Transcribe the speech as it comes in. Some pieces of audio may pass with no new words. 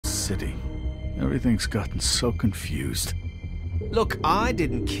city. Everything's gotten so confused. Look, I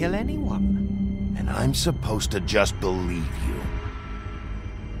didn't kill anyone. And I'm supposed to just believe you.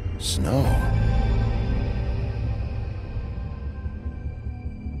 Snow.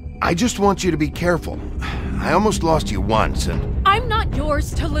 I just want you to be careful. I almost lost you once, and... I'm not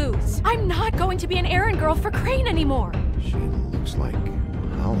yours to lose. I'm not going to be an errand girl for Crane anymore. She looks like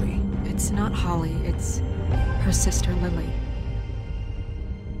Holly. It's not Holly, it's her sister Lily.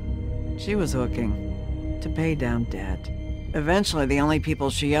 She was hooking to pay down debt. Eventually, the only people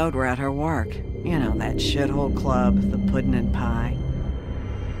she owed were at her work. You know, that shithole club, the Puddin' and Pie.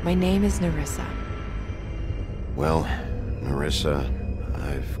 My name is Nerissa. Well, Nerissa,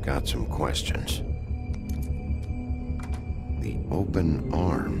 I've got some questions. The open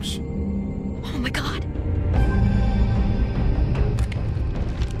arms. Oh my god.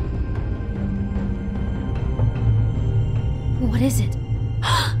 What is it?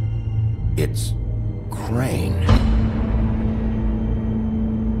 It's Crane.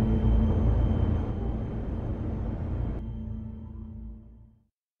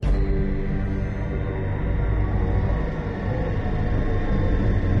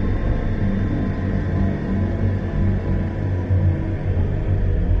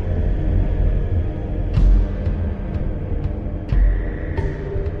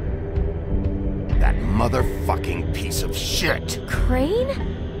 That motherfucking piece of shit. Crane?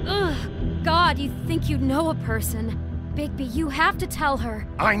 Ugh. God, you think you know a person. Bigby, you have to tell her.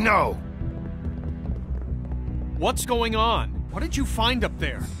 I know. What's going on? What did you find up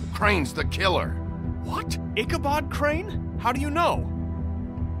there? Crane's the killer. What? Ichabod Crane? How do you know?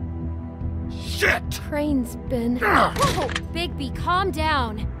 Shit! Crane's been... Whoa! Bigby, calm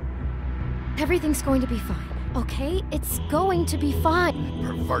down. Everything's going to be fine, okay? It's going to be fine.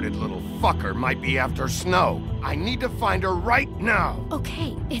 Perverted little fucker might be after Snow. I need to find her right now.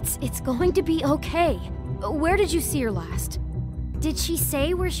 Okay, it's going to be okay. Where did you see her last? Did she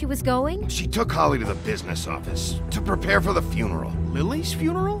say where she was going? She took Holly to the business office to prepare for the funeral. Lily's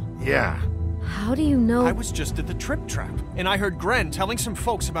funeral? Yeah. How do you know? I was just at the Trip Trap, and I heard Gren telling some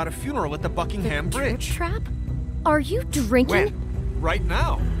folks about a funeral at the Buckingham Bridge. Trip Trap? Are you drinking? When? Right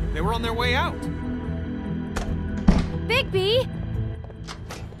now. They were on their way out. Bigby!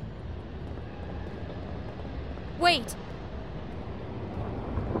 Wait.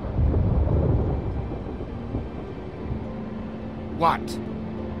 What?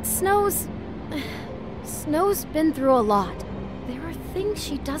 Snow's been through a lot. There are things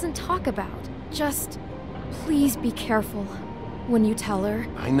she doesn't talk about. Just please be careful when you tell her.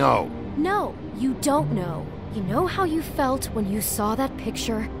 I know. No, you don't know. You know how you felt when you saw that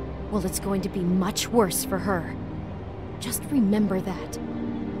picture? Well, it's going to be much worse for her. Just remember that.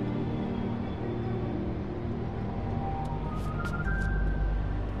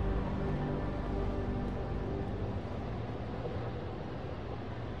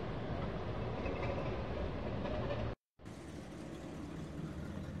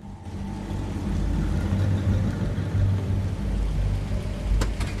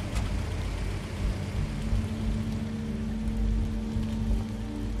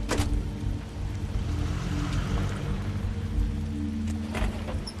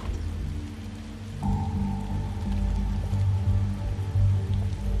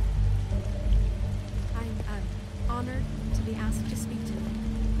 Honored to be asked to speak to you.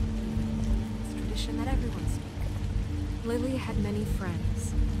 It's tradition that everyone speak. Lily had many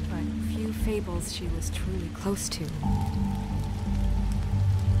friends, but few fables she was truly close to.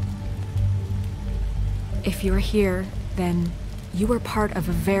 If you're here, then you were part of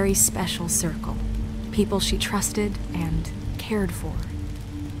a very special circle. People she trusted and cared for.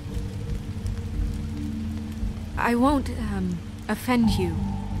 I won't, offend you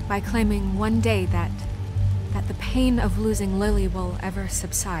by claiming one day that the pain of losing Lily will ever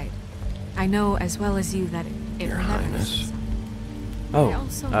subside. I know as well as you that it Your will never Highness. subside. I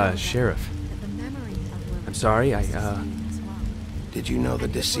also know that Sheriff. the memory of Lily I'm sorry, is fleeting as well. Did you know the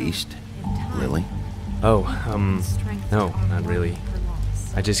And it will, deceased? in time, Lily? Oh, strengthen no, our not mourning really. her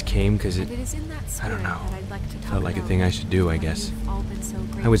loss. I just came because And it is in that I don't spirit know. that I'd like to talk Felt like a about thing I should do, I why guess. you've all been so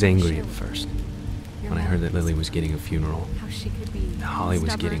I was grateful angry to at share first, your when I heard that Lily memories, was getting a funeral. how she could be Holly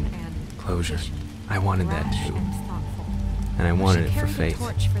was stubborn getting and closure. patient, I wanted that rash too. and thoughtful. And I wanted it She for carried a Faith.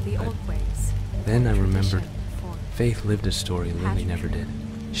 torch for the But old ways, then I tradition remembered for Faith lived a story Lily never did.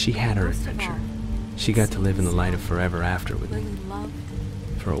 She had her Most of adventure. all, She got to live in the light of seems forever after with Lily me, loved,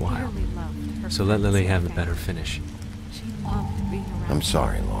 for a while. dearly loved her So let friends Lily and have a family. better finish. She loved being around I'm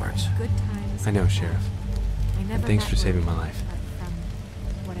sorry, people. Lawrence. Good times I know, and Sheriff. bad. I never thanks met for saving my Lily, life. but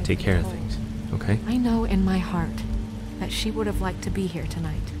from what I've Take been care of told, things, okay? I know in my heart that she would have liked to be here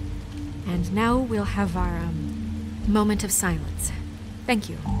tonight. And now we'll have our, moment of silence. Thank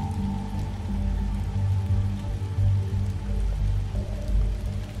you.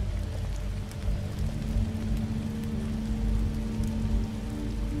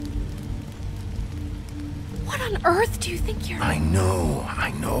 What on earth do you think you're... I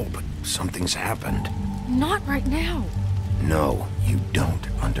know, but something's happened. Not right now. No, you don't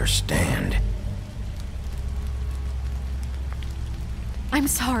understand. I'm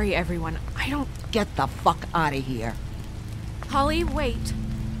sorry, everyone. I don't... Get the fuck out of here. Holly, wait.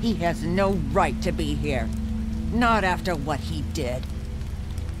 He has no right to be here. Not after what he did.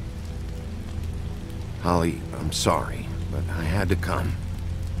 Holly, I'm sorry, but I had to come.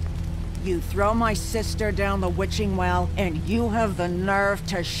 You throw my sister down the witching well, and you have the nerve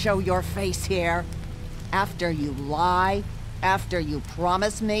to show your face here? After you lie? After you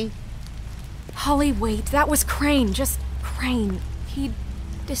promise me? Holly, wait. That was Crane. Just Crane. He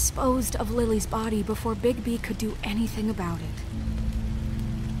disposed of Lily's body before Bigby could do anything about it.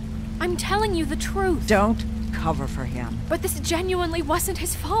 I'm telling you the truth. Don't cover for him. But this genuinely wasn't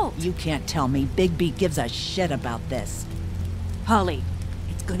his fault. You can't tell me Bigby gives a shit about this. Holly,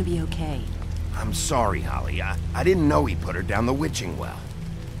 it's gonna be okay. I'm sorry, Holly. I didn't know he put her down the witching well.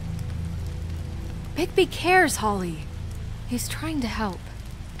 Bigby cares, Holly. He's trying to help.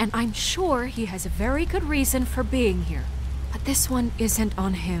 And I'm sure he has a very good reason for being here. But this one isn't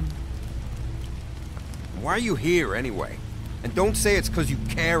on him. Why are you here, anyway? And don't say it's because you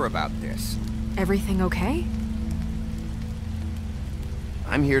care about this. Everything okay?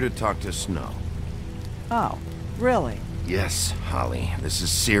 I'm here to talk to Snow. Oh, really? Yes, Holly, this is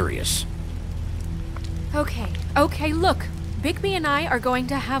serious. Okay, look. Bigby and I are going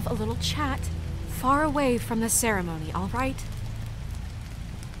to have a little chat far away from the ceremony, all right?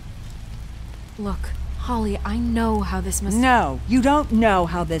 Look, Holly, I know how this must... No, you don't know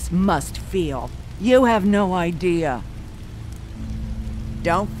how this must feel. You have no idea.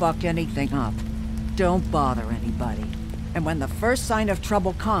 Don't fuck anything up. Don't bother anybody. And when the first sign of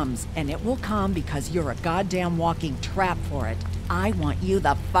trouble comes, and it will come because you're a goddamn walking trap for it, I want you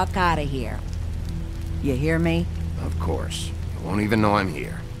the fuck out of here. You hear me? Of course. You won't even know I'm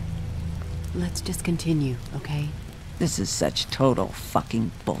here. Let's just continue, okay? This is such total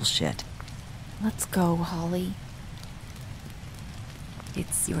fucking bullshit. Let's go, Holly.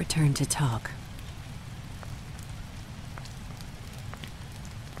 It's your turn to talk.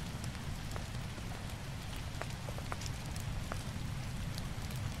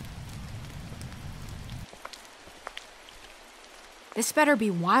 This better be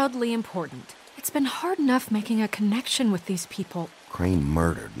wildly important. It's been hard enough making a connection with these people. Crane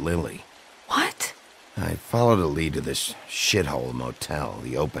murdered Lily. What? I followed a lead to this shithole motel,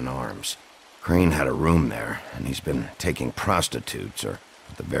 the Open Arms. Crane had a room there, and he's been taking prostitutes, or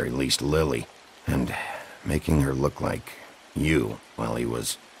at the very least Lily, and making her look like you while he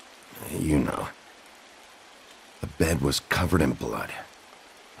was, you know. The bed was covered in blood.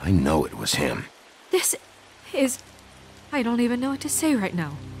 I know it was him. This is... I don't even know what to say right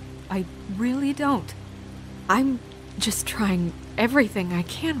now. I really don't. I'm just trying everything I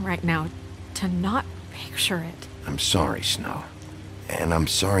can right now to not picture it. I'm sorry, Snow. And I'm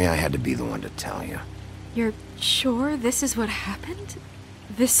sorry I had to be the one to tell you. You're sure this is what happened?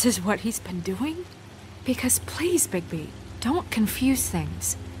 This is what he's been doing? Because please, Bigby, don't confuse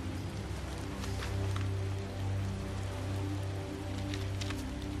things.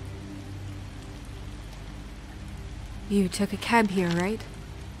 You took a cab here, right?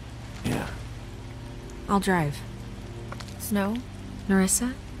 Yeah. I'll drive. Snow?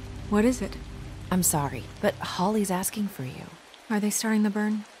 Nerissa? What is it? I'm sorry, but Holly's asking for you. Are they starting the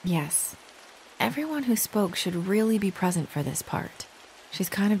burn? Yes. Everyone who spoke should really be present for this part. She's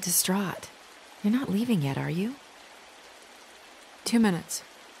kind of distraught. You're not leaving yet, are you? 2 minutes.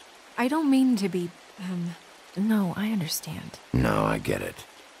 I don't mean to be, No, I understand. No, I get it.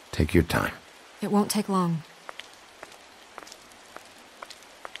 Take your time. It won't take long.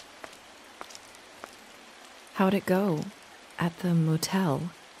 How'd it go? At the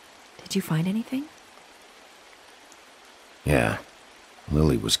motel? Did you find anything? Yeah.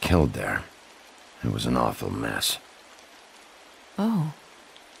 Lily was killed there. It was an awful mess. Oh.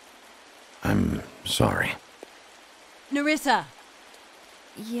 I'm sorry. Nerissa!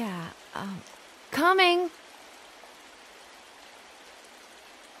 Yeah, coming!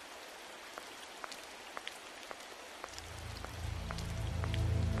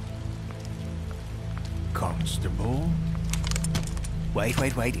 Constable?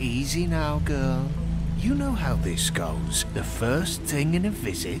 Wait, easy now, girl. You know how this goes. The first thing in a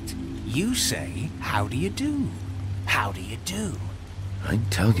visit, you say, how do you do? How do you do?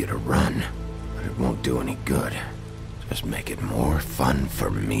 I'd tell you to run, but it won't do any good. Just make it more fun for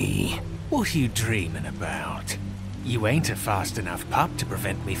me. What are you dreaming about? You ain't a fast enough pup to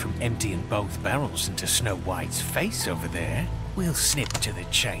prevent me from emptying both barrels into Snow White's face over there. We'll snip to the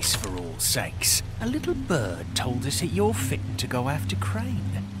chase for all sakes. A little bird told us that you're fitting to go after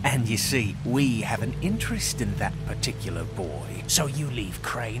Crane. And you see, we have an interest in that particular boy. So you leave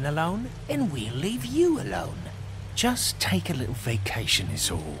Crane alone, and we'll leave you alone. Just take a little vacation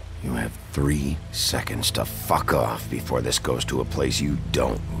is all. You have 3 seconds to fuck off before this goes to a place you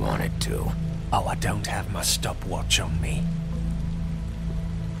don't want it to. Oh, I don't have my stopwatch on me.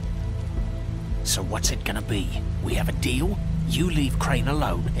 So what's it gonna be? We have a deal? You leave Crane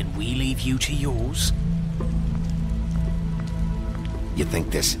alone, and we leave you to yours? You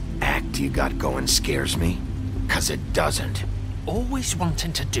think this act you got going scares me? 'Cause it doesn't. Always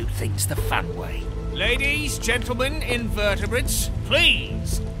wanting to do things the fun way. Ladies, gentlemen, invertebrates,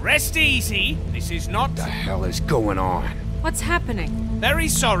 please, rest easy. This is not... What the hell is going on? What's happening? Very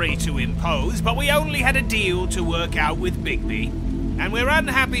sorry to impose, but we only had a deal to work out with Bigby. And we're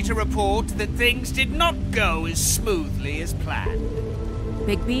unhappy to report that things did not go as smoothly as planned.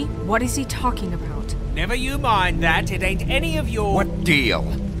 Bigby, what is he talking about? Never you mind that, it ain't any of your... What deal?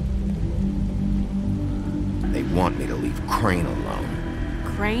 They want me to leave Crane alone.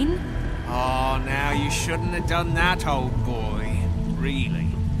 Crane? Oh, now you shouldn't have done that, old boy. Really.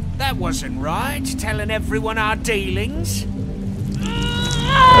 That wasn't right, telling everyone our dealings.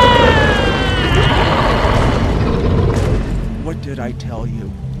 What did I tell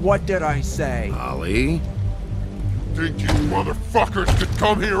you? What did I say? Holly? Think you motherfuckers could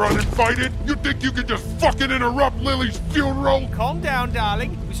come here uninvited? You think you could just fucking interrupt Lily's funeral? Calm down,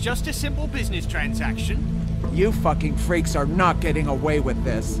 darling. It was just a simple business transaction. You fucking freaks are not getting away with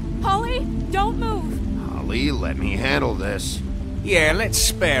this. Holly, don't move! Holly, let me handle this. Yeah, let's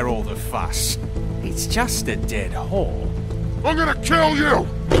spare all the fuss. It's just a dead hole. I'm gonna kill you!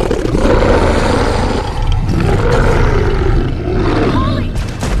 Holly!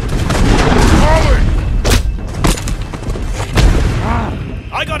 Holly!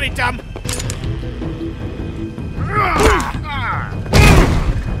 I got it, damn!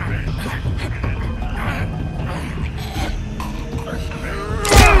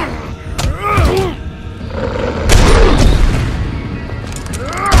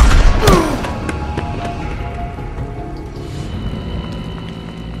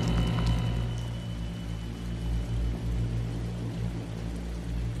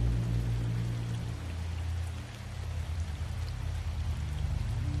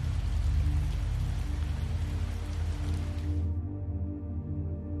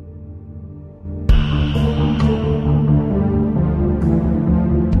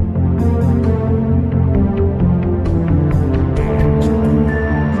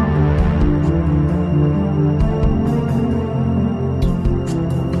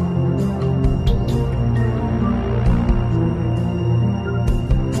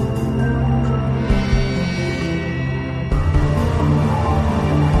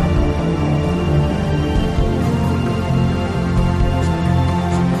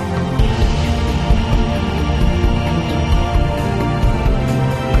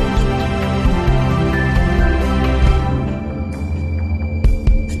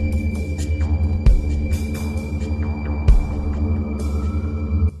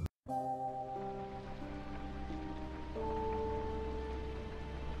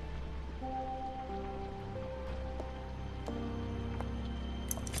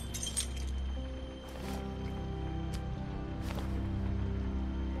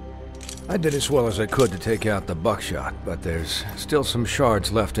 I did as well as I could to take out the buckshot, but there's still some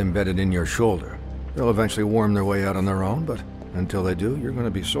shards left embedded in your shoulder. They'll eventually worm their way out on their own, but until they do, you're gonna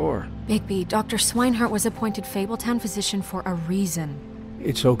be sore. Bigby, Dr. Swinehart was appointed Fabletown physician for a reason.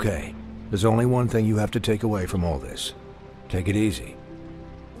 It's okay. There's only one thing you have to take away from all this. Take it easy.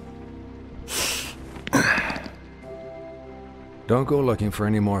 Don't go looking for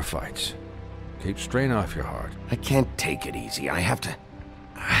any more fights. Keep strain off your heart. I can't take it easy. I have to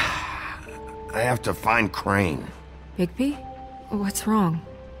find Crane. Bigby? What's wrong?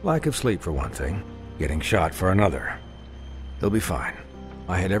 Lack of sleep for one thing. Getting shot for another. He'll be fine.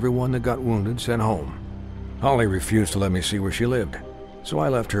 I had everyone that got wounded sent home. Holly refused to let me see where she lived, so I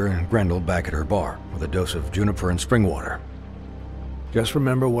left her and Grendel back at her bar with a dose of juniper and spring water. Just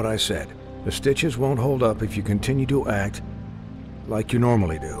remember what I said. The stitches won't hold up if you continue to act like you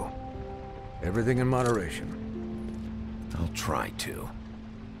normally do. Everything in moderation. I'll try to.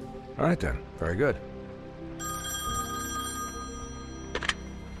 All right then. Very good.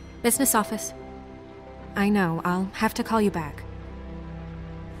 Business office. I know, I'll have to call you back.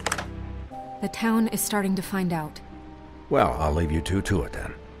 The town is starting to find out. Well, I'll leave you two to it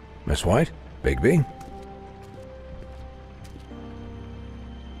then. Miss White? Bigby?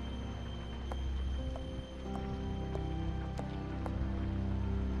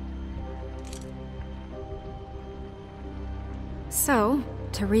 So,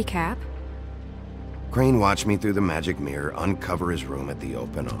 to recap... Crane watched me through the magic mirror uncover his room at the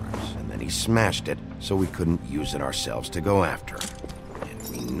open arms, and then he smashed it so we couldn't use it ourselves to go after him. And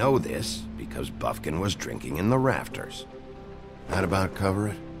we know this because Bufkin was drinking in the rafters. That about cover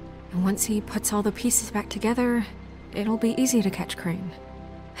it? And once he puts all the pieces back together, it'll be easy to catch Crane.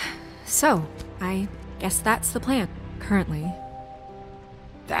 So, I guess that's the plan, currently.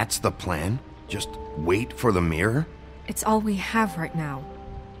 That's the plan? Just wait for the mirror? It's all we have right now.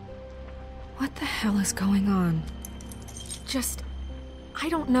 What the hell is going on? I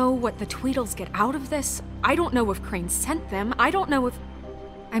don't know what the Tweedles get out of this. I don't know if Crane sent them. I don't know if...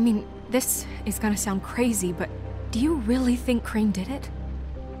 I mean, this is gonna sound crazy, but do you really think Crane did it?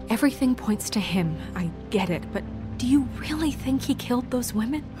 Everything points to him, I get it, but do you really think he killed those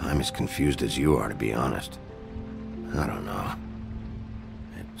women? I'm as confused as you are, to be honest. I don't know.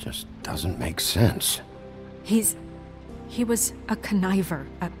 It just doesn't make sense. He was a conniver,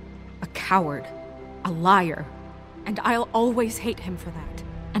 a coward, a liar. And I'll always hate him for that.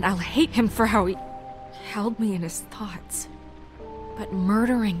 And I'll hate him for how he held me in his thoughts. But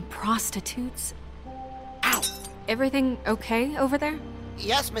murdering prostitutes? Ow! Everything okay over there?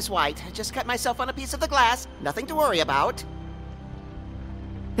 Yes, Miss White. I just cut myself on a piece of the glass. Nothing to worry about.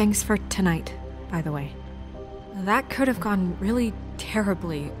 Thanks for tonight, by the way. That could have gone really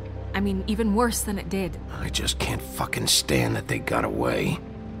terribly. I mean, even worse than it did. I just can't fucking stand that they got away.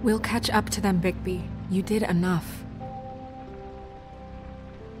 We'll catch up to them, Bigby. You did enough.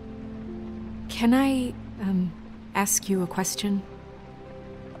 Can I, ask you a question?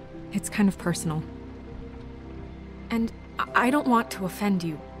 It's kind of personal. And I don't want to offend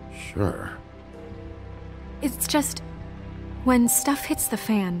you. Sure. It's just... when stuff hits the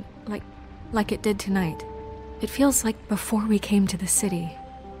fan, like it did tonight, it feels like before we came to the city.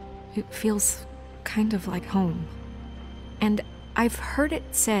 It feels kind of like home. And I've heard it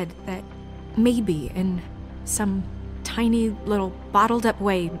said that maybe in some tiny little bottled up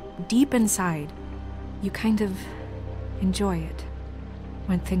way deep inside, you kind of enjoy it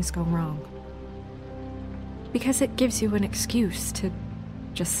when things go wrong. Because it gives you an excuse to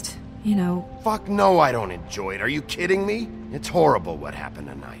just, you know... Fuck no, I don't enjoy it. Are you kidding me? It's horrible what happened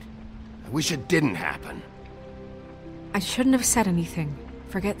tonight. I wish it didn't happen. I shouldn't have said anything.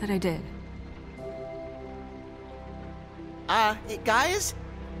 Forget that I did. Guys?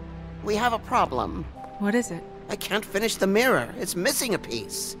 We have a problem. What is it? I can't finish the mirror. It's missing a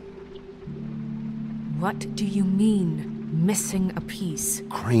piece. What do you mean, missing a piece?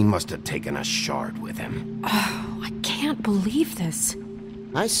 Crane must have taken a shard with him. Oh, I can't believe this.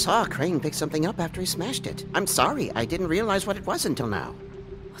 I saw Crane pick something up after he smashed it. I'm sorry, I didn't realize what it was until now.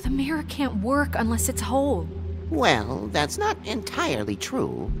 Well, the mirror can't work unless it's whole. Well, that's not entirely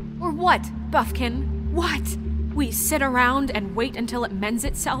true. Or what, Bufkin? What? We sit around and wait until it mends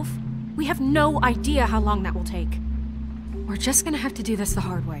itself? We have no idea how long that will take. We're just gonna have to do this the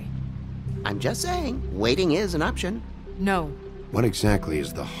hard way. I'm just saying, waiting is an option. No. What exactly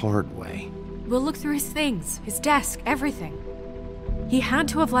is the hard way? We'll look through his things, his desk, everything. He had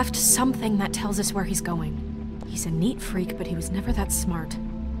to have left something that tells us where he's going. He's a neat freak, but he was never that smart.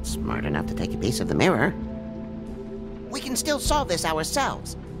 Smart enough to take a piece of the mirror. We can still solve this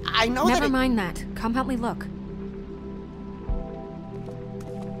ourselves. I know Never mind that. Come help me look.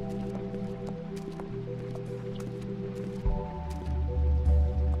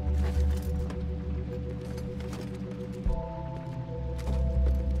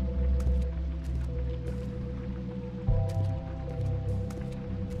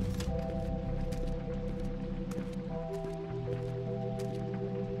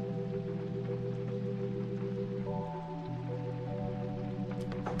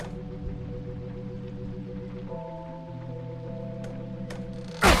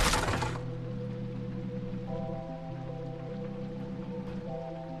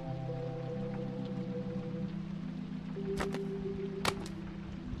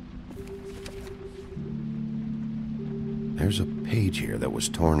 There's a page here that was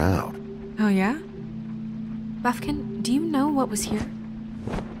torn out. Oh, yeah? Bufkin, do you know what was here?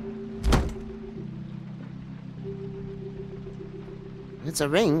 It's a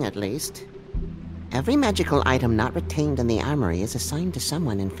ring, at least. Every magical item not retained in the armory is assigned to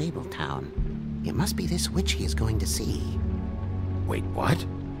someone in Fabletown. It must be this witch he is going to see. Wait, what?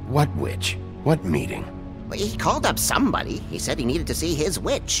 What witch? What meeting? He called up somebody. He said he needed to see his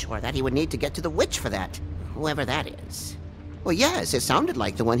witch, or that he would need to get to the witch for that. Whoever that is. Well, yes, it sounded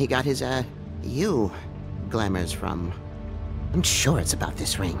like the one he got his, you glamours from. I'm sure it's about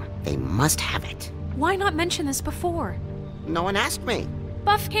this ring. They must have it. Why not mention this before? No one asked me.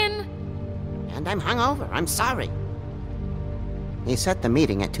 Buffkin! And I'm hungover. I'm sorry. He set the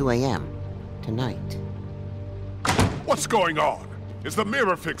meeting at 2 a.m. tonight. What's going on? Is the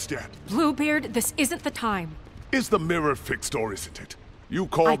mirror fixed yet? Bluebeard, this isn't the time. Is the mirror fixed or isn't it? You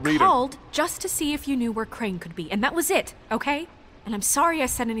called me I called just to see if you knew where Crane could be, and that was it, okay? And I'm sorry I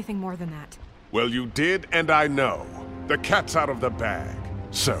said anything more than that. Well, you did, and I know. The cat's out of the bag.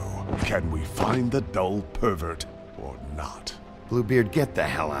 So, can we find the dull pervert or not? Bluebeard, get the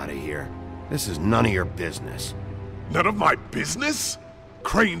hell out of here. This is none of your business. None of my business?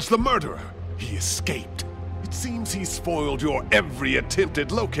 Crane's the murderer. He escaped. It seems he spoiled your every attempt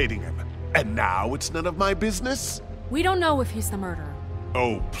at locating him. And now it's none of my business? We don't know if he's the murderer.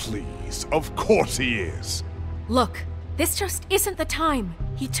 Oh, please. Of course he is. Look, this just isn't the time.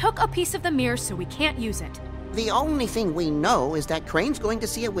 He took a piece of the mirror, so we can't use it. The only thing we know is that Crane's going to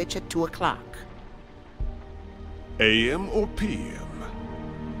see a witch at 2 o'clock. AM or PM?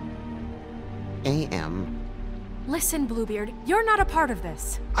 AM. Listen, Bluebeard, you're not a part of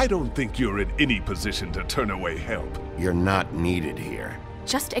this. I don't think you're in any position to turn away help. You're not needed here.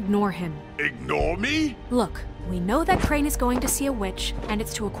 Just ignore him. Ignore me? Look, we know that Crane is going to see a witch, and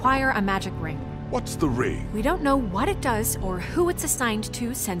it's to acquire a magic ring. What's the ring? We don't know what it does or who it's assigned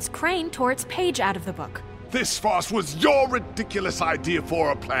to since Crane tore its page out of the book. This farce was your ridiculous idea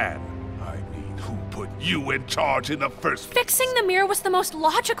for a plan. I mean, who put you in charge in the first place? Fixing the mirror was the most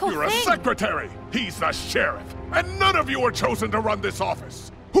logical You're thing. a secretary. He's the sheriff. And none of you were chosen to run this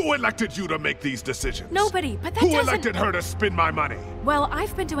office. Who elected you to make these decisions? Nobody, but that Who doesn't... elected her to spend my money? Well,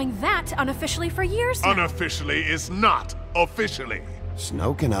 I've been doing that unofficially for years now. Unofficially is not officially.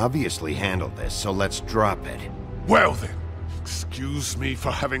 Snow can obviously handle this, so let's drop it. Well then, excuse me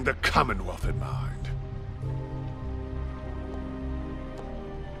for having the Commonwealth in mind.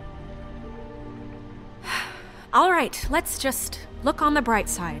 All right, let's just look on the bright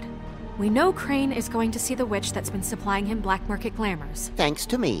side. We know Crane is going to see the witch that's been supplying him black market glamours. Thanks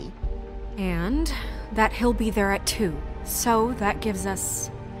to me. And that he'll be there at 2. So that gives us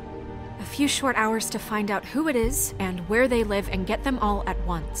a few short hours to find out who it is and where they live and get them all at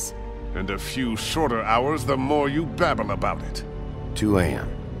once. And a few shorter hours the more you babble about it. 2 a.m.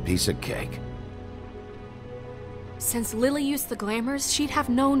 Piece of cake. Since Lily used the glamours, she'd have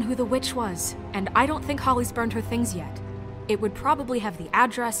known who the witch was, and I don't think Holly's burned her things yet. It would probably have the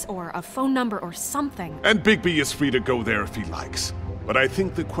address or a phone number or something. And Bigby is free to go there if he likes. But I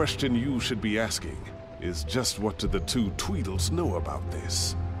think the question you should be asking is just what do the two Tweedles know about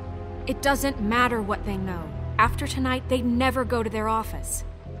this? It doesn't matter what they know. After tonight, they'd never go to their office.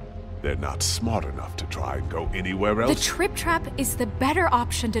 They're not smart enough to try and go anywhere else. The Trip Trap is the better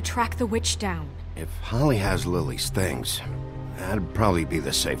option to track the witch down. If Holly has Lily's things, that'd probably be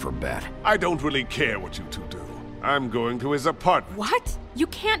the safer bet. I don't really care what you two do. I'm going to his apartment. What? You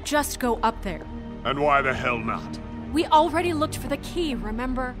can't just go up there. And why the hell not? We already looked for the key,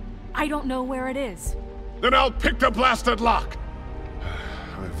 remember? I don't know where it is. Then I'll pick the blasted lock!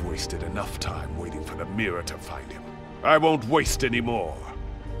 I've wasted enough time waiting for the mirror to find him. I won't waste any more.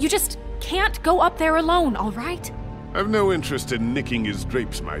 You just can't go up there alone, all right? I've no interest in nicking his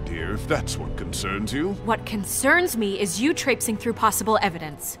drapes, my dear, if that's what concerns you. What concerns me is you traipsing through possible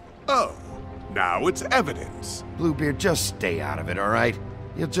evidence. Oh, now it's evidence. Bluebeard, just stay out of it, all right?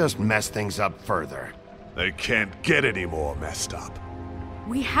 You'll just mess things up further. They can't get any more messed up.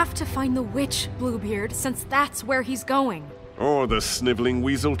 We have to find the witch, Bluebeard, since that's where he's going. Or the sniveling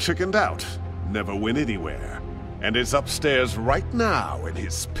weasel chickened out. Never went anywhere. And is upstairs right now in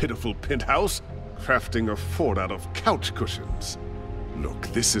his pitiful penthouse, crafting a fort out of couch cushions. Look,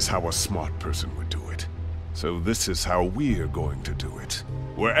 this is how a smart person would do it. So this is how we're going to do it.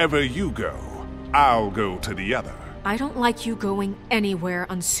 Wherever you go, I'll go to the other. I don't like you going anywhere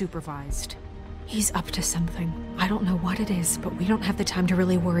unsupervised. He's up to something. I don't know what it is, but we don't have the time to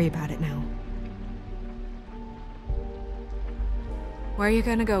really worry about it now. Where are you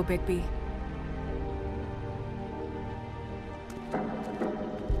gonna go, Bigby?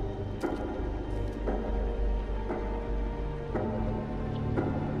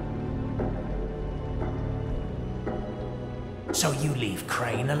 So you leave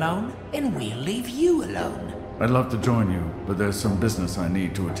Crane alone, and we'll leave you alone. I'd love to join you, but there's some business I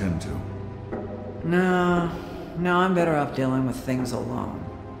need to attend to. No, I'm better off dealing with things alone.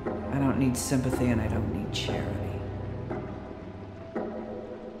 I don't need sympathy and I don't need charity.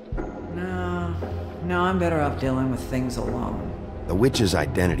 No, I'm better off dealing with things alone. The witch's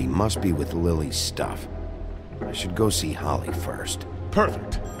identity must be with Lily's stuff. I should go see Holly first.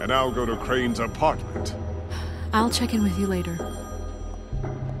 Perfect. And I'll go to Crane's apartment. I'll check in with you later.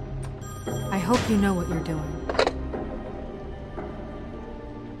 I hope you know what you're doing.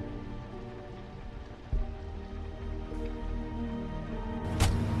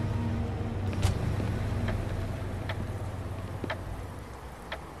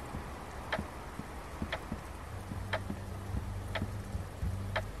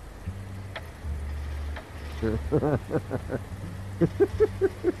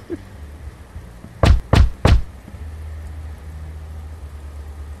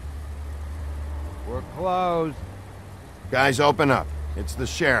 We're closed. Guys, open up. It's the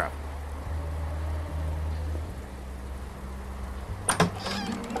sheriff.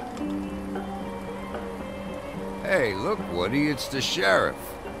 Hey, look, Woody, it's the sheriff.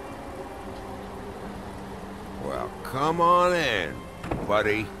 Well, come on in,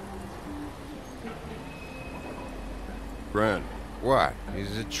 buddy. Brent. What?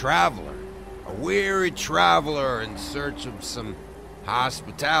 He's a traveler. A weary traveler in search of some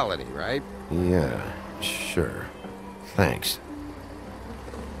hospitality, right? Yeah, sure. Thanks.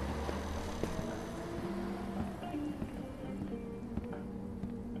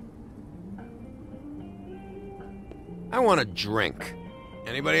 I want a drink.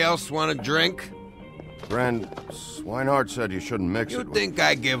 Anybody else want a drink? Brent, Swinehart said you shouldn't mix it You with... think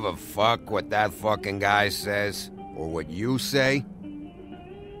I give a fuck what that fucking guy says? Or what you say?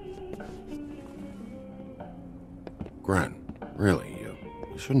 Gren, really, you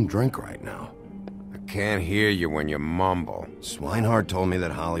shouldn't drink right now. I can't hear you when you mumble. Swinehart told me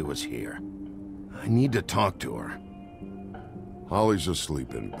that Holly was here. I need to talk to her. Holly's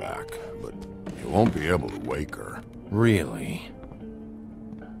asleep in back, but you won't be able to wake her. Really?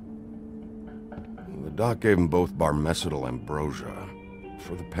 The doc gave them both Barmecidal ambrosia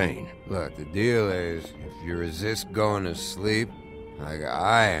for the pain. Look, the deal is, if you resist going to sleep, like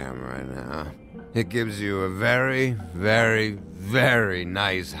I am right now, it gives you a very, very, very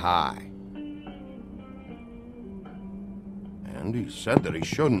nice high. And he said that he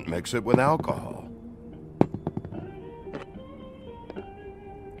shouldn't mix it with alcohol.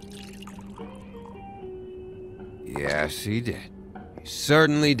 Yes, he did. He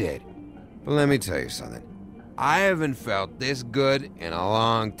certainly did. But let me tell you something. I haven't felt this good in a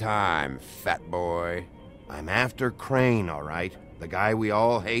long time, fat boy. I'm after Crane, all right? The guy we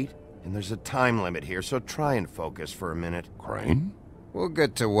all hate? And there's a time limit here, so try and focus for a minute. Crane? We'll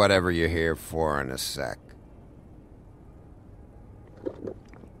get to whatever you're here for in a sec.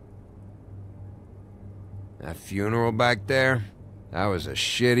 That funeral back there? That was a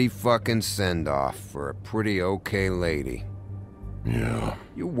shitty fucking send-off for a pretty okay lady. Yeah.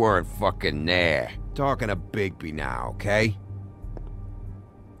 You weren't fucking there. Talking to Bigby now, okay?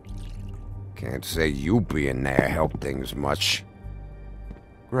 Can't say you being there helped things much.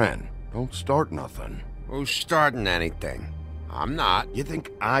 Gren, don't start nothing. Who's starting anything? I'm not. You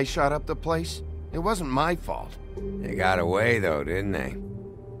think I shot up the place? It wasn't my fault. They got away though, didn't they?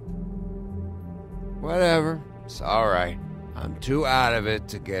 Whatever. It's alright. I'm too out of it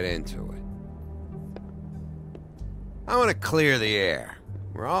to get into it. I want to clear the air.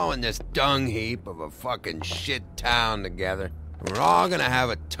 We're all in this dung heap of a fucking shit town together, and we're all gonna have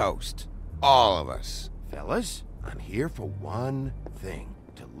a toast. All of us. Fellas, I'm here for one thing.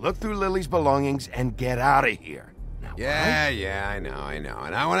 To look through Lily's belongings and get out of here. Now, Yeah, I know.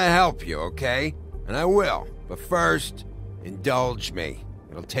 And I want to help you, okay? And I will. But first, indulge me.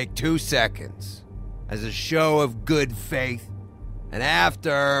 It'll take 2 seconds. As a show of good faith. And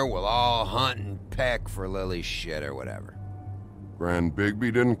after, we'll all hunt and peck for Lily's shit or whatever. Grand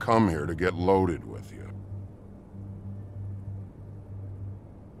Bigby didn't come here to get loaded with you.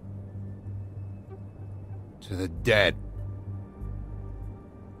 To the dead.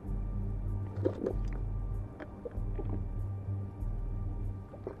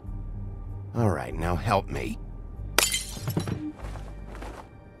 All right, now help me.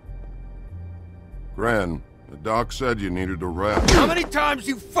 Gran, the doc said you needed a rest. How many times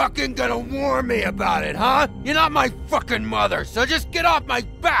you fucking gonna warn me about it, huh? You're not my fucking mother, so just get off my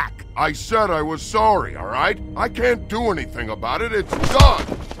back! I said I was sorry, all right? I can't do anything about it. It's done!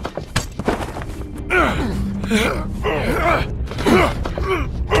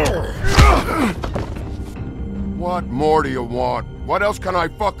 What more do you want? What else can I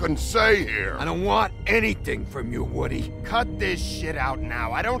fucking say here? I don't want anything from you, Woody. Cut this shit out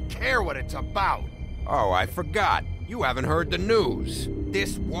now. I don't care what it's about. Oh, I forgot. You haven't heard the news.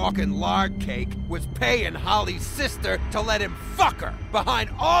 This walking lard cake was paying Holly's sister to let him fuck her behind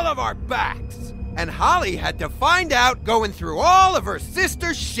all of our backs. And Holly had to find out going through all of her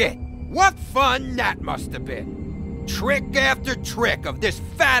sister's shit. What fun that must have been. Trick after trick of this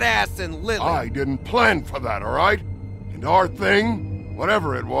fat ass and Lily. I didn't plan for that, all right? And our thing,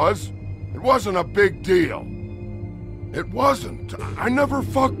 whatever it wasn't a big deal. It wasn't. I never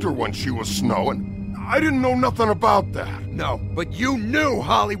fucked her when she was snowing. I didn't know nothing about that. No, but you knew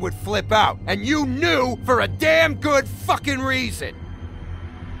Holly would flip out. And you knew for a damn good fucking reason.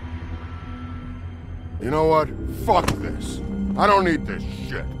 You know what? Fuck this. I don't need this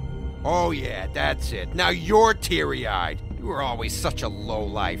shit. Oh yeah, that's it. Now you're teary-eyed. You were always such a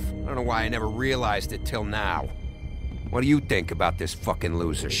lowlife. I don't know why I never realized it till now. What do you think about this fucking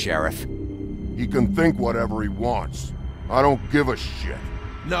loser, Sheriff? He can think whatever he wants. I don't give a shit.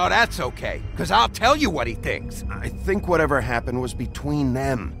 No, that's okay, because I'll tell you what he thinks. I think whatever happened was between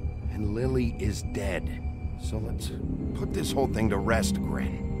them, and Lily is dead. So let's put this whole thing to rest,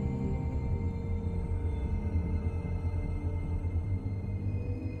 Grin.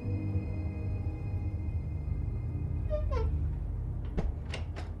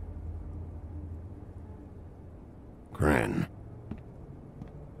 Grin.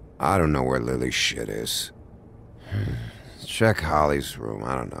 I don't know where Lily's shit is. Check Holly's room,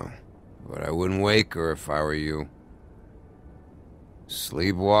 I don't know. But I wouldn't wake her if I were you.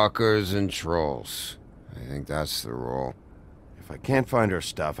 Sleepwalkers and trolls. I think that's the rule. If I can't find her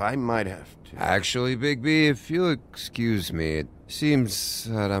stuff, I might have to... Actually, Big B, if you'll excuse me, it seems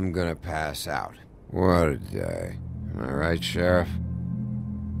that I'm gonna pass out. What a day. Am I right, Sheriff?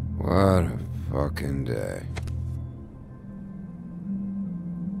 What a fucking day.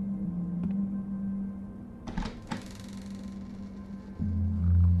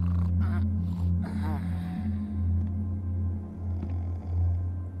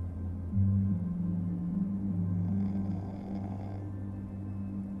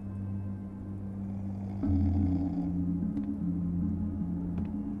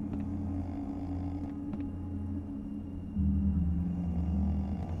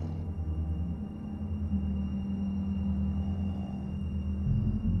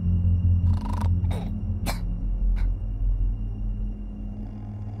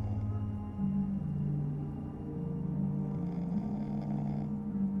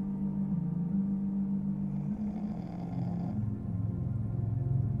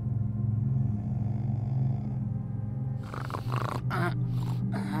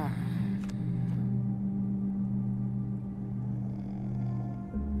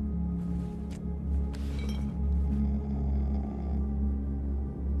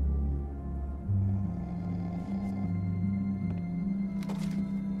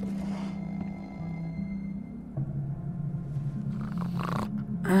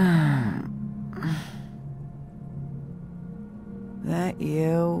 That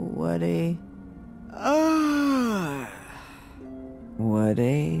you, Woody?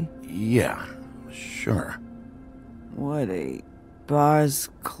 Woody? Yeah, sure. Woody, bar's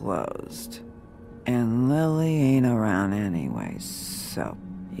closed. And Lily ain't around anyway, so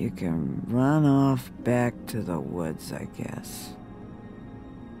you can run off back to the woods, I guess.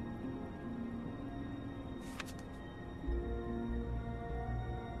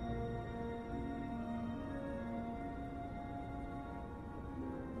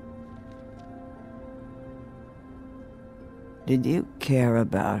 Did you care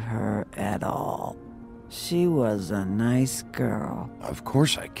about her at all? She was a nice girl. Of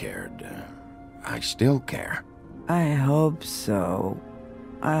course I cared. I still care. I hope so.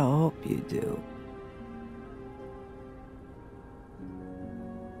 I hope you do.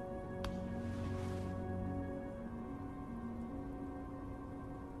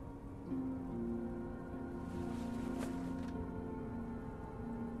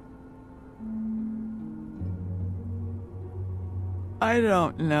 I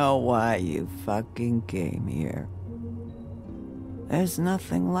don't know why you fucking came here. There's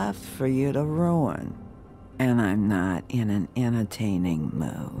nothing left for you to ruin. And I'm not in an entertaining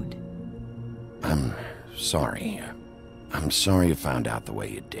mood. I'm sorry. I'm sorry you found out the way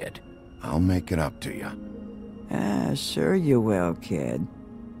you did. I'll make it up to you. Sure you will, kid.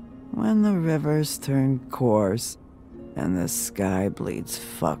 When the rivers turn coarse and the sky bleeds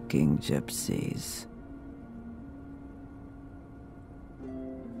fucking gypsies.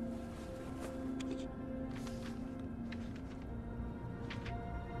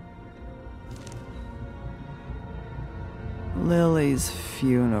 Lily's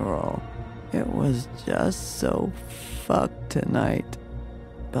funeral. It was just so fucked tonight.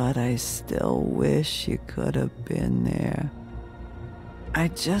 But I still wish you could have been there. I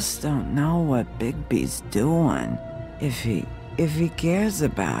just don't know what Bigby's doing. If he cares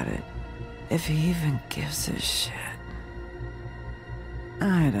about it. If he even gives a shit.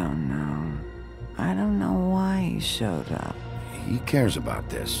 I don't know. I don't know why he showed up. He cares about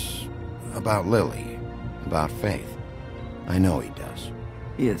this. About Lily. About Faith. I know he does.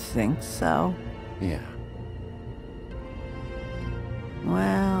 You think so? Yeah.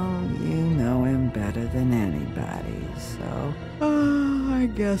 Well, you know him better than anybody, so... I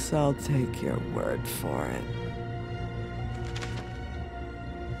guess I'll take your word for it.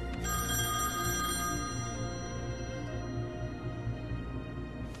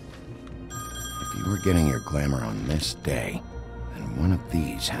 If you were getting your glamour on this day, then one of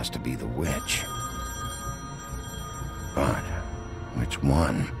these has to be the witch. But which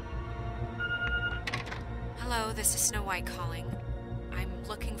one? Hello, this is Snow White calling. I'm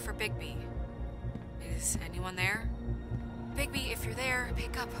looking for Bigby. Is anyone there? Bigby, if you're there,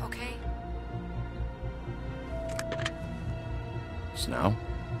 pick up, okay? Snow?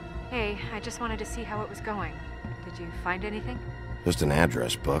 Hey, I just wanted to see how it was going. Did you find anything? Just an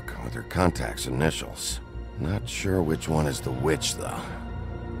address book with her contact's initials. Not sure which one is the witch, though.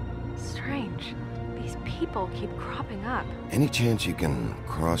 Strange. These people keep cropping up. Any chance you can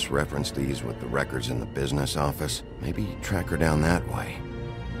cross-reference these with the records in the business office? Maybe track her down that way.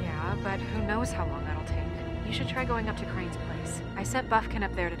 Yeah, but who knows how long that'll take. You should try going up to Crane's place. I sent Buffkin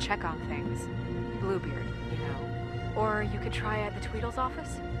up there to check on things. Bluebeard, you know. Or you could try at the Tweedle's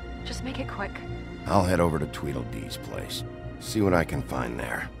office. Just make it quick. I'll head over to Tweedledee's place. See what I can find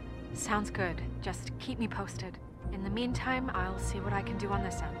there. Sounds good. Just keep me posted. In the meantime, I'll see what I can do on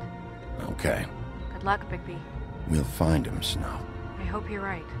this end. Okay. Good luck, Bigby. We'll find him, Snow. I hope you're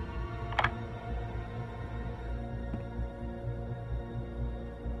right.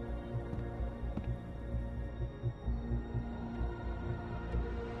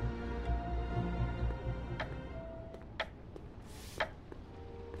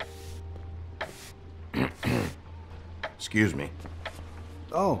 Excuse me.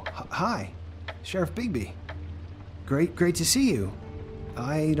 Oh, hi. Sheriff Bigby. Great to see you.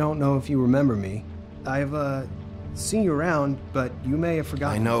 I don't know if you remember me. I've, seen you around, but you may have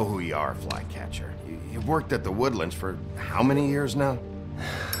forgotten. I know who you are, Flycatcher. You've worked at the Woodlands for how many years now?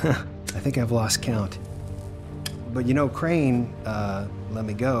 I think I've lost count. But you know, Crane, let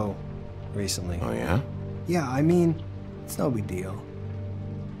me go recently. Oh, yeah? Yeah, I mean, it's no big deal.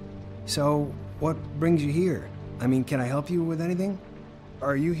 So, what brings you here? I mean, can I help you with anything?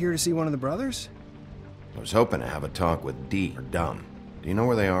 Are you here to see one of the brothers? I was hoping to have a talk with Dee or Dumb. Do you know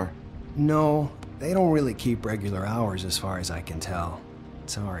where they are? No, they don't really keep regular hours as far as I can tell.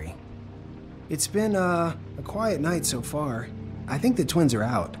 Sorry. It's been, a quiet night so far. I think the twins are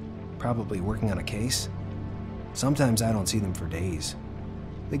out, probably working on a case. Sometimes I don't see them for days.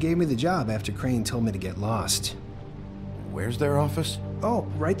 They gave me the job after Crane told me to get lost. Where's their office? Oh,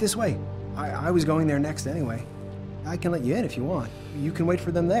 right this way. I was going there next anyway. I can let you in if you want. You can wait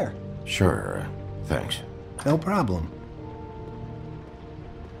for them there. Sure, thanks. No problem.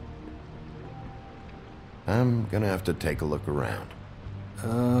 I'm gonna have to take a look around.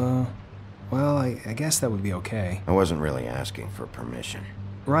 Well, I guess that would be okay. I wasn't really asking for permission.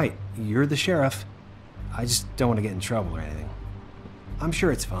 Right, you're the sheriff. I just don't want to get in trouble or anything. I'm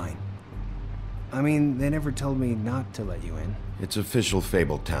sure it's fine. I mean, they never told me not to let you in. It's official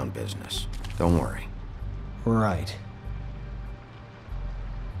Fabletown business. Don't worry. Right.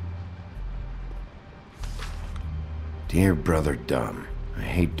 Dear Brother Dumb, I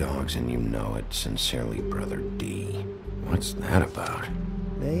hate dogs and you know it. Sincerely, Brother D. What's that about?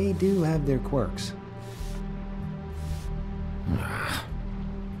 They do have their quirks.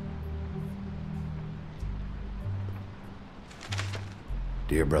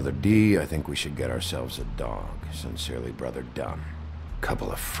 Dear Brother D, I think we should get ourselves a dog. Sincerely, Brother Dumb.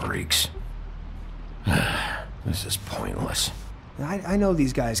 Couple of freaks. This is pointless. I know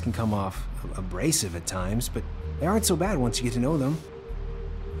these guys can come off abrasive at times, but they aren't so bad once you get to know them.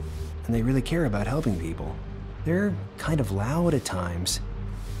 And they really care about helping people. They're kind of loud at times,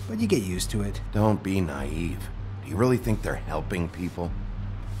 but you get used to it. Don't be naive. Do you really think they're helping people?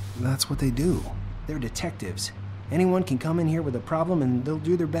 That's what they do. They're detectives. Anyone can come in here with a problem and they'll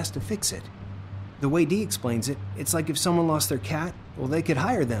do their best to fix it. The way Dee explains it, it's like if someone lost their cat, well, they could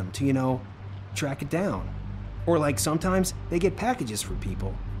hire them to, you know, track it down. Or like sometimes they get packages for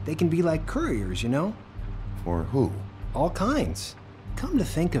people. They can be like couriers, you know? For who? All kinds. Come to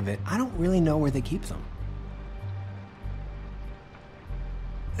think of it, I don't really know where they keep them.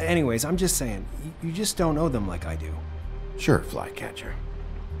 Anyways, I'm just saying, you just don't know them like I do. Sure, Flycatcher.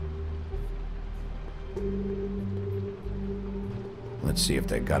 Let's see if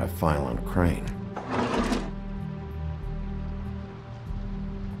they've got a file on Crane.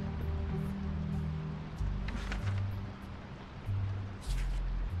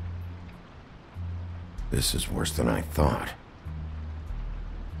 This is worse than I thought.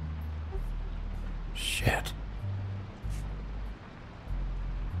 Shit.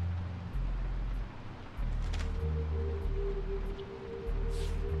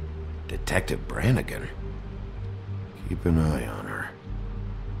 Detective Brannigan. Keep an eye on her.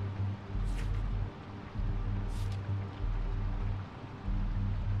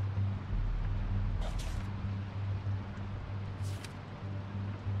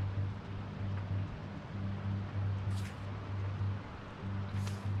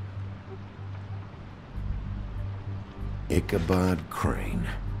 Ichabod Crane.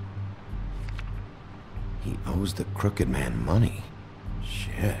 He owes the Crooked Man money.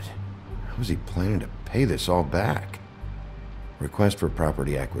 Shit. How was he planning to pay this all back? Request for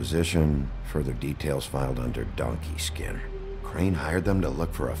property acquisition. Further details filed under Donkey Skin. Crane hired them to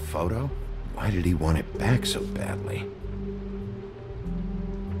look for a photo? Why did he want it back so badly?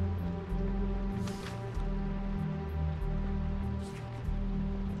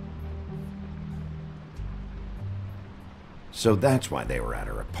 So that's why they were at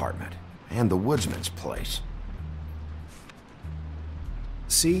her apartment. And the woodsman's place.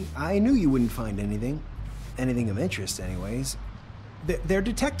 See, I knew you wouldn't find anything. Anything of interest, anyways. They're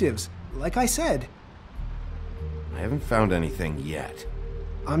detectives, like I said. I haven't found anything yet.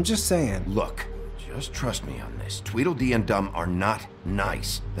 I'm just saying. Look, just trust me on this. Tweedledee and Dum are not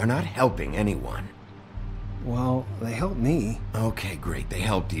nice. They're not helping anyone. Well, they helped me. Okay, great. They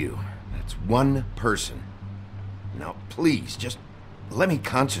helped you. That's one person. Now, please, just let me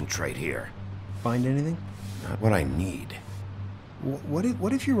concentrate here. Find anything? Not what I need.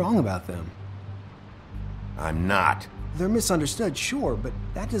 What if you're wrong about them? I'm not. They're misunderstood, sure, but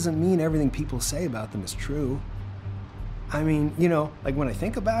that doesn't mean everything people say about them is true. I mean, you know, like when I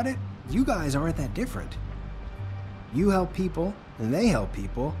think about it, you guys aren't that different. You help people, and they help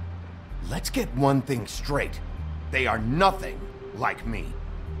people. Let's get one thing straight. They are nothing like me.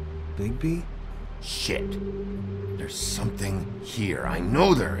 Bigby? Shit. There's something here. I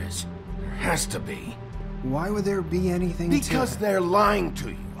know there is. There has to be. Why would there be anything Because they're lying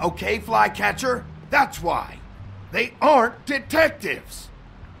to you, okay, Flycatcher? That's why. They aren't detectives.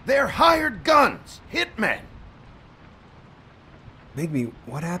 They're hired guns, hitmen. Bigby,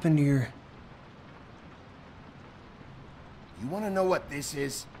 what happened to your... You want to know what this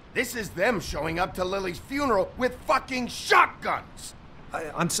is? This is them showing up to Lily's funeral with fucking shotguns.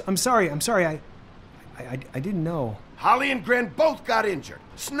 I'm sorry. I didn't know. Holly and Gren both got injured.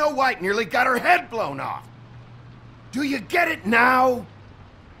 Snow White nearly got her head blown off. Do you get it now?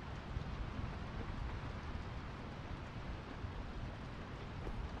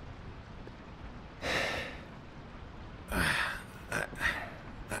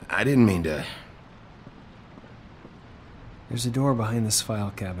 I didn't mean to... There's a door behind this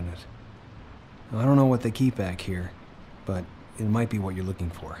file cabinet. I don't know what they keep back here, but it might be what you're looking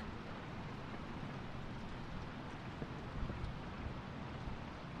for.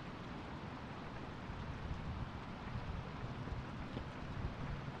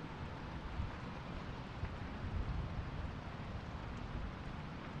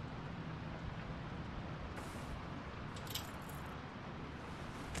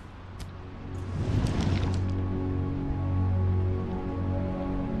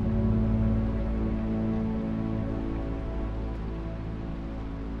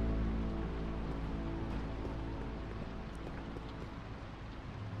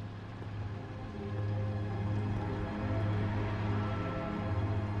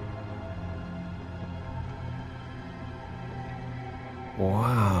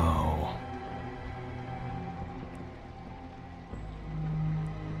 Wow.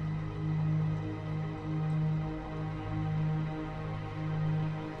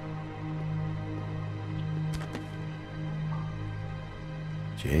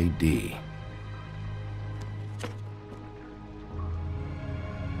 J.D.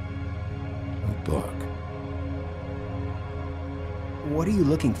 A book. What are you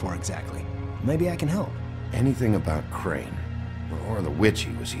looking for exactly? Maybe I can help. Anything about Crane. Or the witch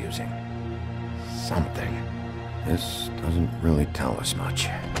he was using. Something. This doesn't really tell us much.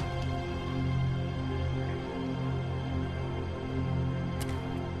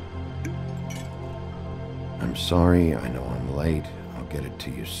 I'm sorry, I know I'm late. I'll get it to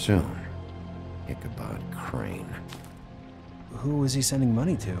you soon. Ichabod Crane. Who was he sending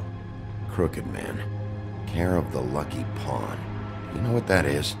money to? Crooked Man. Care of the Lucky Pawn. Do you know what that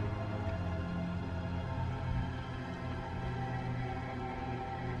is?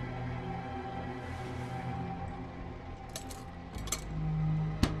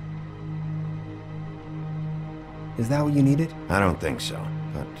 Is that what you needed? I don't think so,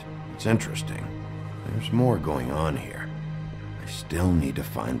 but it's interesting. There's more going on here. I still need to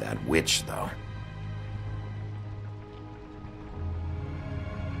find that witch, though.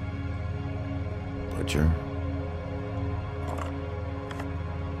 Butcher?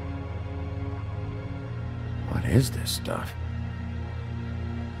 What is this stuff?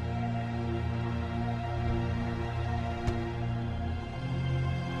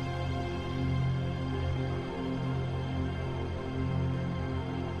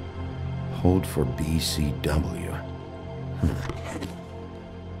 Hold for BCW.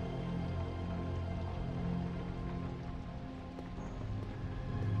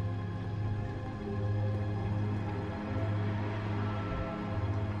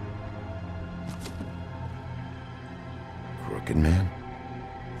 Crooked Man?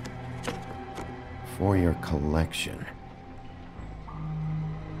 For your collection.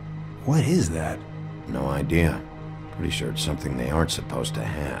 What is that? No idea. Pretty sure it's something they aren't supposed to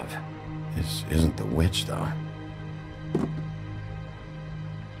have. This isn't the witch, though.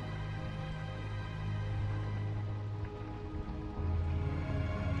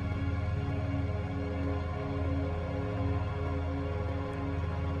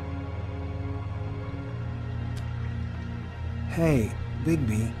 Hey,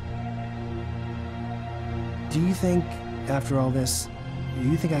 Bigby. Do you think, after all this, do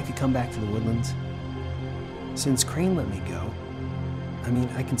you think I could come back to the Woodlands? Since Crane let me go. I mean,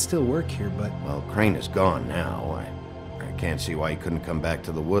 I can still work here, but... Well, Crane is gone now. I can't see why he couldn't come back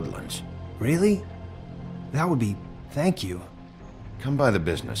to the Woodlands. Really? That would be... thank you. Come by the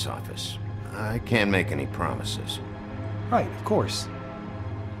business office. I can't make any promises. Right, of course.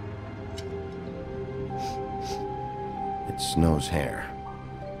 It's Snow's hair.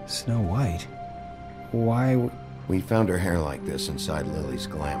 Snow White? Why... We found her hair like this inside Lily's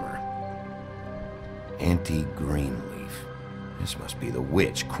glamour. Auntie Greenleaf. This must be the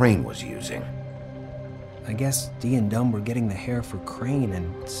witch Crane was using. I guess Dee and Dumb were getting the hair for Crane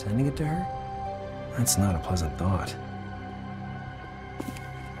and sending it to her? That's not a pleasant thought.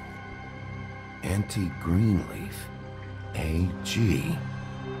 Auntie Greenleaf. AG.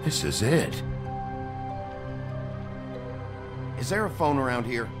 This is it. Is there a phone around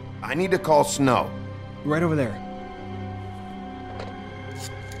here? I need to call Snow. Right over there.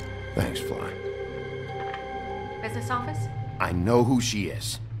 Thanks, Fly. Business office? I know who she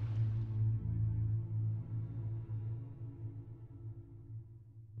is.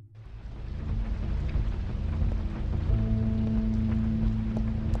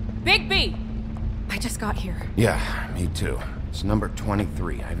 Bigby! I just got here. Yeah, me too. It's number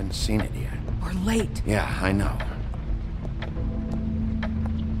 23. I haven't seen it yet. We're late. Yeah, I know.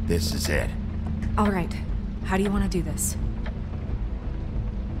 This is it. All right. How do you want to do this?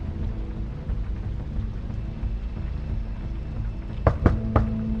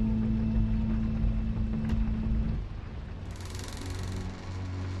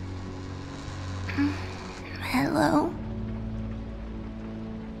 Hello?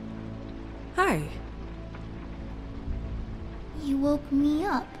 Hi. You woke me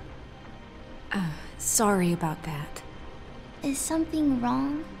up. Sorry about that. Is something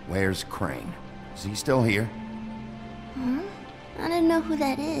wrong? Where's Crane? Is he still here? Huh? I don't know who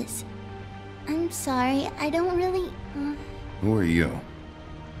that is. I'm sorry, I don't really... Who are you?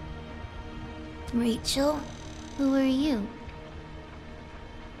 Rachel? Who are you?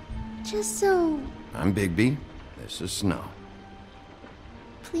 Just so... I'm Bigby. This is Snow.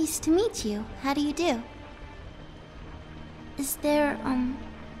 Pleased to meet you. How do you do? Is there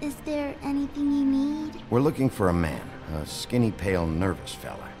anything you need? We're looking for a man. A skinny, pale, nervous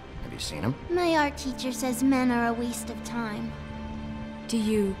fella. Have you seen him? My art teacher says men are a waste of time. Do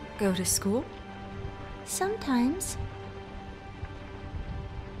you go to school? Sometimes.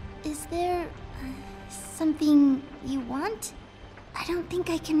 Is there... something you want? I don't think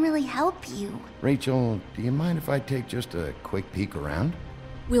I can really help you. Rachel, do you mind if I take just a quick peek around?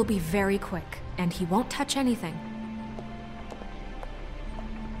 We'll be very quick, and he won't touch anything.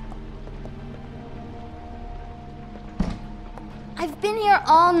 I've been here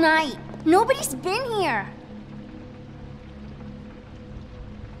all night. Nobody's been here.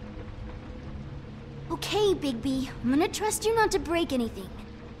 Okay, Bigby. I'm gonna trust you not to break anything.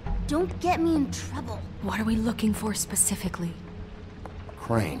 Don't get me in trouble. What are we looking for specifically?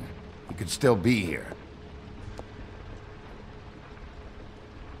 Crane. He could still be here.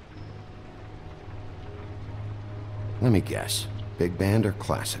 Let me guess. Big band or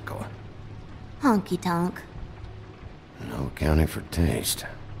classical? Honky tonk. No accounting for taste.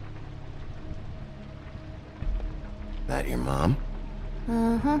 That your mom?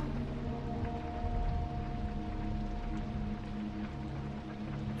 Uh-huh.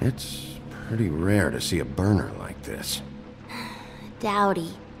 It's Pretty rare to see a burner like this.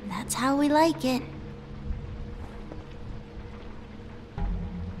 Dowdy. That's how we like it.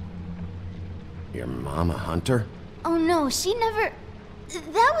 Your mom a hunter? Oh no, she never...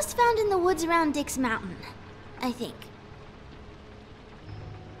 That was found in the woods around Dick's Mountain, I think.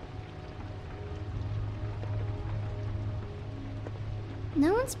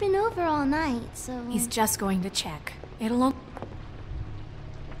 No one's been over all night, so... He's just going to check. It'll...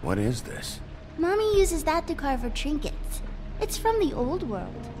 What is this? Mommy uses that to carve her trinkets. It's from the old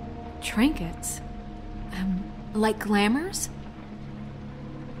world. Trinkets? Like glamours?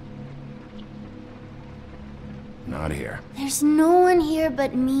 Not here. There's no one here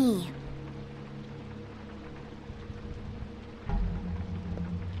but me.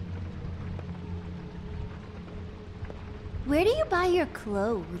 Where do you buy your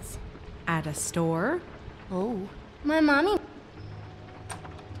clothes? At a store? Oh, my mommy...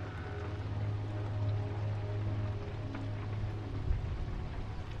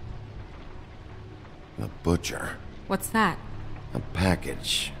 The butcher. What's that? A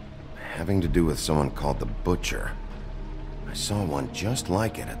package. Having to do with someone called the Butcher. I saw one just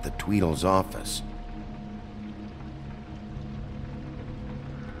like it at the Tweedle's office.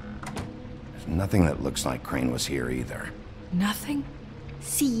 There's nothing that looks like Crane was here either. Nothing?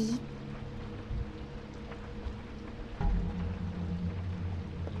 See?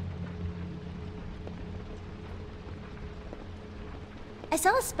 I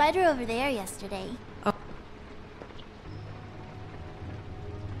saw a spider over there yesterday. Oh.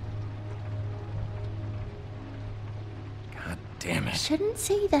 God damn it. Shouldn't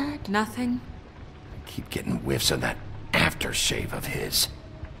say that. Nothing? I keep getting whiffs of that aftershave of his.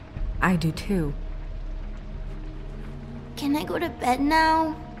 I do too. Can I go to bed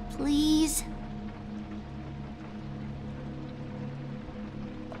now? Please?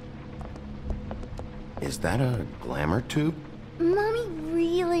 Is that a glamour tube? Mommy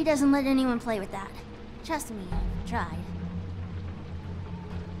really doesn't let anyone play with that. Trust me, I've tried.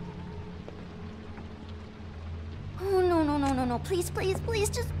 Oh, no. Please,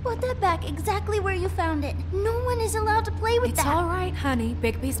 just put that back exactly where you found it. No one is allowed to play with that. It's all right, honey.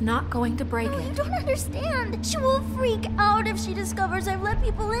 Bigby's not going to break it. You don't understand. She will freak out if she discovers I've let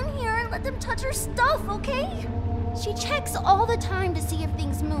people in here and let them touch her stuff, okay? She checks all the time to see if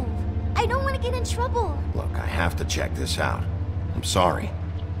things move. I don't want to get in trouble. Look, I have to check this out. I'm sorry.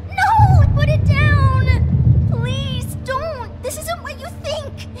 No! Put it down! Please, don't! This isn't what you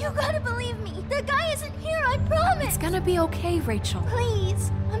think! You gotta believe me. The guy isn't here, I promise! It's gonna be okay, Rachel.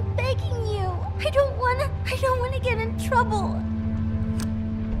 Please, I'm begging you. I don't wanna get in trouble.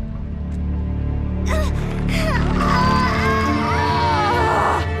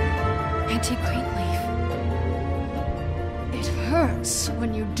 Auntie Greenleaf. It hurts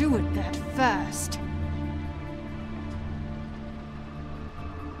when you do it that fast.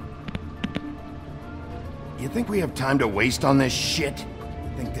 You think we have time to waste on this shit?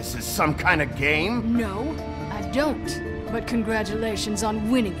 You think this is some kind of game? No, I don't. But congratulations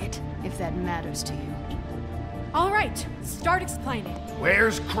on winning it, if that matters to you. All right, start explaining.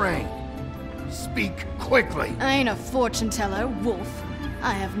 Where's Crane? Speak quickly. I ain't a fortune teller, Wolf.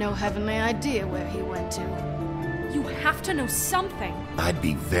 I have no heavenly idea where he went to. You have to know something. I'd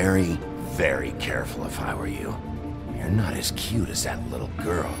be very, very careful if I were you. You're not as cute as that little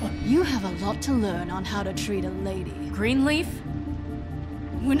girl. You have a lot to learn on how to treat a lady. Greenleaf?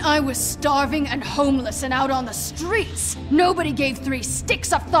 When I was starving and homeless and out on the streets, nobody gave 3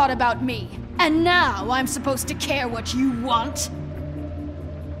 sticks of thought about me. And now I'm supposed to care what you want?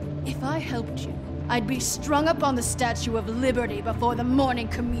 If I helped you, I'd be strung up on the Statue of Liberty before the morning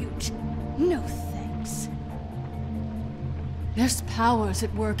commute. No thanks. There's powers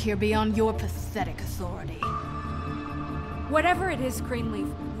at work here beyond your pathetic authority. Whatever it is, Greenleaf,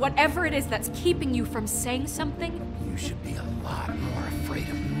 whatever it is that's keeping you from saying something... You should be a lot more afraid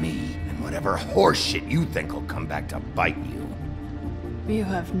of me and whatever horseshit you think will come back to bite you. You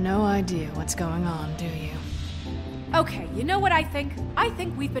have no idea what's going on, do you? Okay, you know what I think? I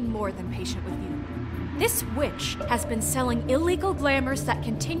think we've been more than patient with you. This witch has been selling illegal glamours that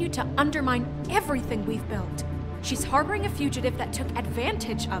continue to undermine everything we've built. She's harboring a fugitive that took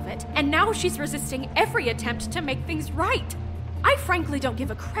advantage of it, and now she's resisting every attempt to make things right. I frankly don't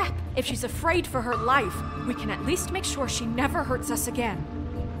give a crap if she's afraid for her life. We can at least make sure she never hurts us again.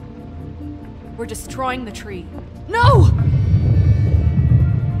 We're destroying the tree. No!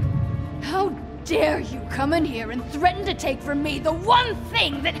 How dare you come in here and threaten to take from me the one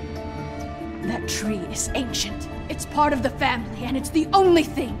thing that... That tree is ancient. It's part of the family, and it's the only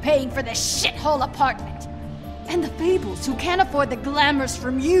thing paying for this shithole apartment. And the Fables, who can't afford the glamours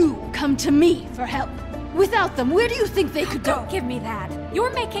from you, come to me for help. Without them, where do you think they could go? Don't give me that.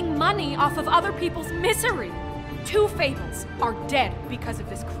 You're making money off of other people's misery. 2 Fables are dead because of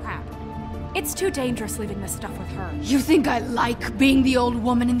this crap. It's too dangerous leaving this stuff with her. You think I like being the old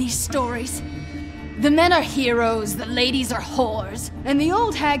woman in these stories? The men are heroes, the ladies are whores, and the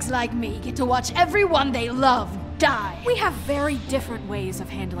old hags like me get to watch everyone they love die. We have very different ways of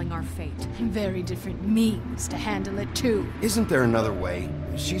handling our fate. And very different means to handle it, too. Isn't there another way?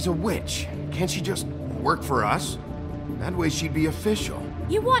 She's a witch. Can't she just work for us? That way she'd be official.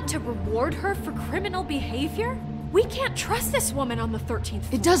 You want to reward her for criminal behavior? We can't trust this woman on the 13th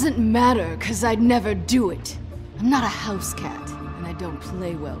floor. It doesn't matter, because I'd never do it. I'm not a house cat, and I don't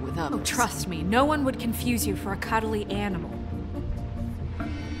play well with others. Oh, trust me, no one would confuse you for a cuddly animal.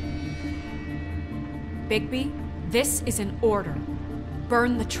 Bigby, this is an order.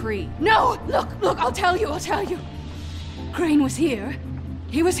 Burn the tree. No! Look, I'll tell you. Crane was here.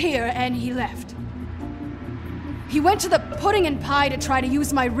 He was here, and he left. He went to the pudding and pie to try to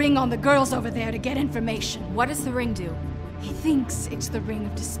use my ring on the girls over there to get information. What does the ring do? He thinks it's the ring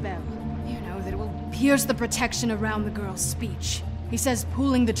of dispel. You know, that it will pierce the protection around the girls' speech. He says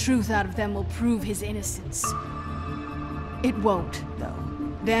pulling the truth out of them will prove his innocence. It won't, though.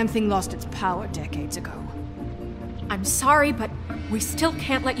 Damn thing lost its power decades ago. I'm sorry, but we still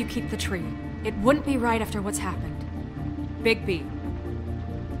can't let you keep the tree. It wouldn't be right after what's happened. Bigby.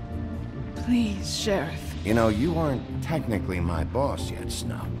 Please, Sheriff. You know, you aren't technically my boss yet,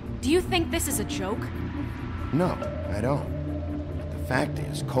 Snow. Do you think this is a joke? No, I don't. But the fact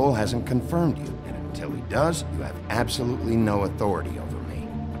is, Cole hasn't confirmed you, and until he does, you have absolutely no authority over me.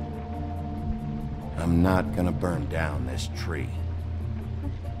 I'm not gonna burn down this tree.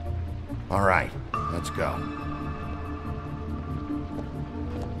 All right, let's go.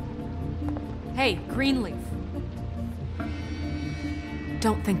 Hey, Greenleaf.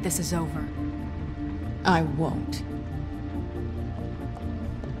 Don't think this is over. I won't.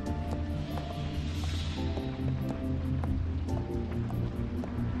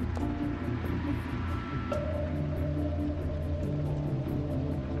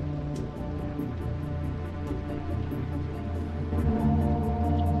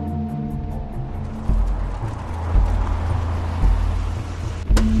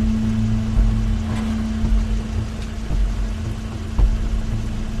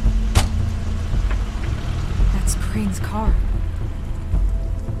 Crane's car.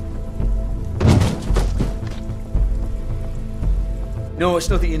 No, it's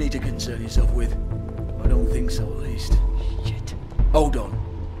nothing you need to concern yourself with. I don't think so, at least. Shit. Hold on.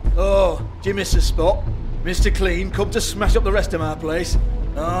 Oh, do you miss a spot? Mr. Clean, come to smash up the rest of my place.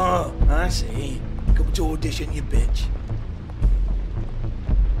 Oh, I see. Come to audition, you bitch.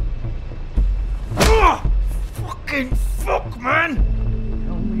 Oh, fucking fuck, man!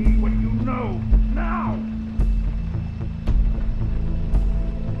 Tell me what you know, now!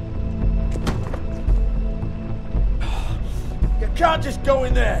 You can't just go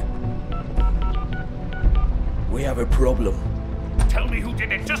in there! We have a problem. Tell me who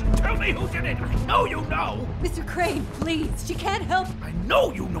did it! Just tell me who did it! I know you know! Mr. Crane, please, she can't help. I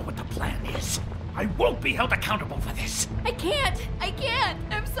know you know what the plan is! I won't be held accountable for this! I can't!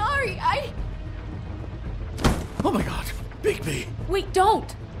 I'm sorry, Oh my god! Bigby! Wait,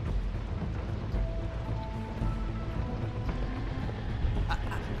 don't!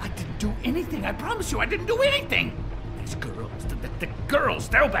 I didn't do anything, I promise you, I didn't do anything! These girls, the girls,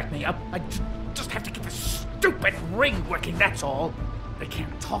 they'll back me up. I just have to get this stupid ring working, that's all. They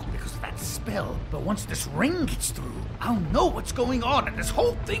can't talk because of that spell, but once this ring gets through, I'll know what's going on and this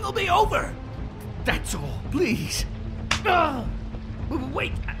whole thing will be over. That's all, please.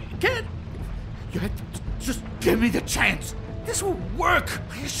 Wait, I can't. You have to just give me the chance. This will work,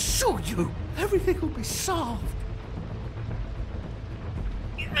 I assure you. Everything will be solved.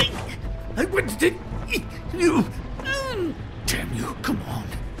 I wouldn't did you. Damn you, come on,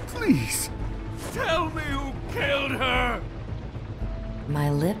 please. Tell me who killed her. My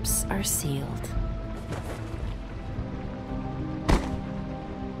lips are sealed.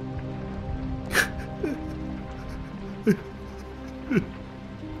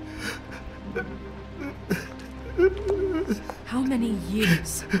 How many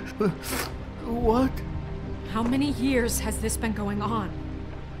years? What? How many years has this been going on?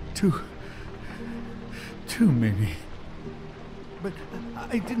 Too many. But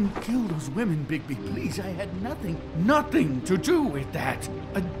I didn't kill those women, Bigby. Please, I had nothing to do with that.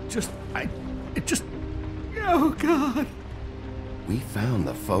 It just... Oh, God. We found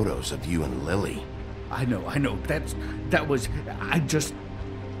the photos of you and Lily. I know.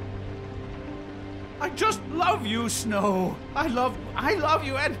 I just love you, Snow. I love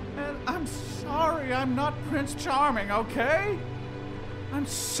you, and I'm sorry I'm not Prince Charming, okay? I'm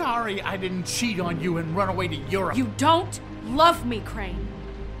sorry I didn't cheat on you and run away to Europe. You don't love me, Crane.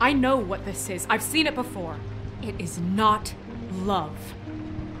 I know what this is. I've seen it before. It is not love.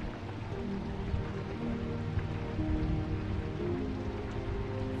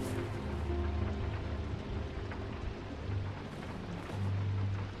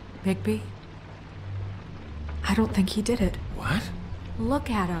 Bigby? I don't think he did it. What? Look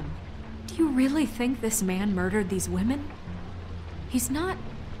at him. Do you really think this man murdered these women? He's not...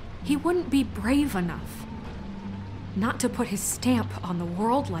 He wouldn't be brave enough. Not to put his stamp on the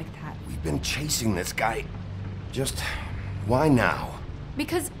world like that. We've been chasing this guy. Just... why now?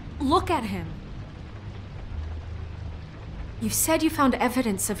 Because look at him. You said you found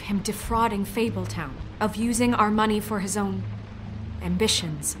evidence of him defrauding Fabletown, of using our money for his own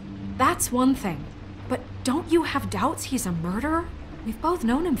ambitions. That's one thing. But don't you have doubts he's a murderer? We've both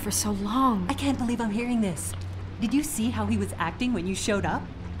known him for so long. I can't believe I'm hearing this. Did you see how he was acting when you showed up?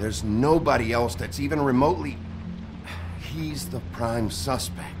 There's nobody else that's even remotely... He's the prime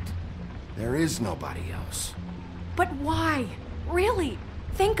suspect. There is nobody else. But why? Really?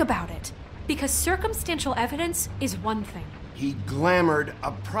 Think about it. Because circumstantial evidence is one thing. He glamored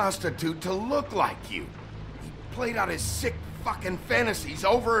a prostitute to look like you. He played out his sick fucking fantasies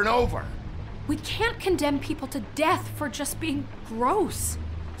over and over. We can't condemn people to death for just being gross.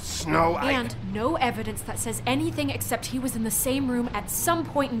 Snow, And no evidence that says anything except he was in the same room at some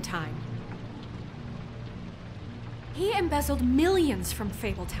point in time. He embezzled millions from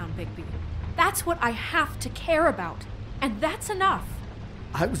Fabletown, Bigby. That's what I have to care about. And that's enough.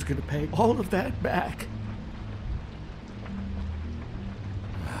 I was gonna pay all of that back.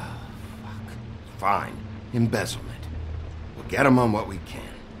 Fine. Embezzlement. We'll get him on what we can.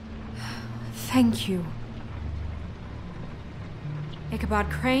 Thank you. Ichabod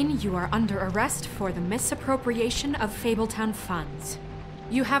Crane, you are under arrest for the misappropriation of Fabletown funds.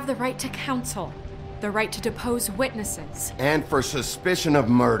 You have the right to counsel, the right to depose witnesses. And for suspicion of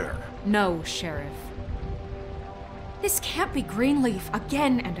murder. No, Sheriff. This can't be Greenleaf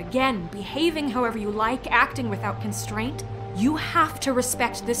again and again, behaving however you like, acting without constraint. You have to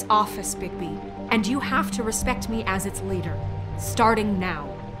respect this office, Bigby, and you have to respect me as its leader, starting now.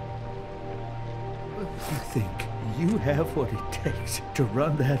 You think you have what it takes to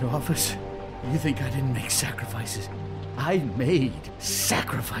run that office? You think I didn't make sacrifices? I made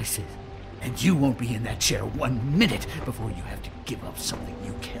sacrifices. And you won't be in that chair 1 minute before you have to give up something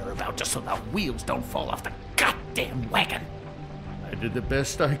you care about just so the wheels don't fall off the goddamn wagon. I did the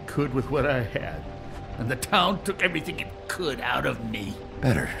best I could with what I had, and the town took everything it could out of me.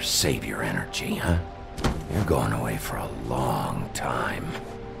 Better save your energy, huh? You're going away for a long time.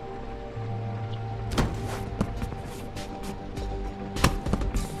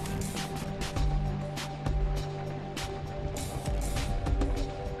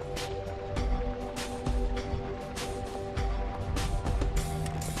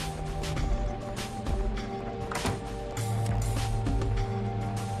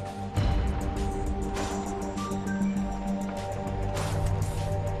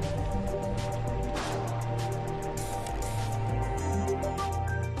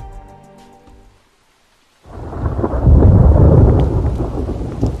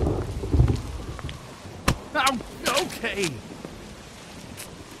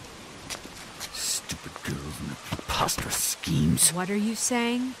 Stupid girls and their preposterous schemes. What are you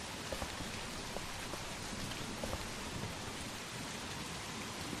saying?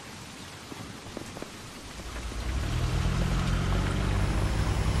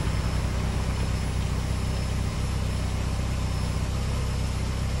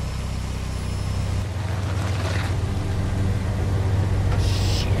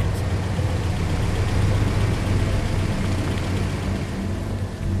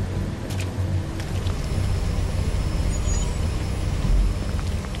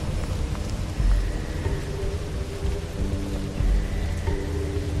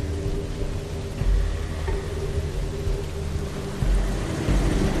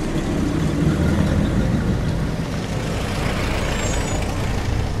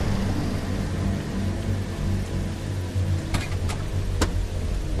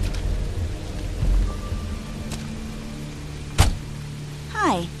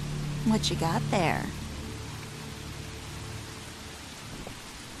 What you got there?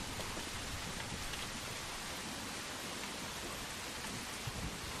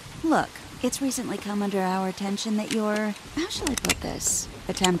 Look, it's recently come under our attention that you're, how shall I put this,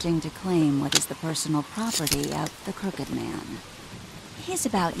 attempting to claim what is the personal property of the Crooked Man. He's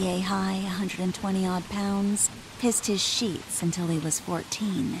about yay high, 120 odd pounds. Pissed his sheets until he was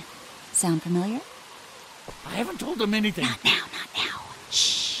 14. Sound familiar? I haven't told him anything. Not now, not now.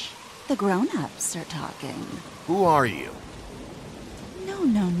 Shh. The grown-ups are talking. Who are you?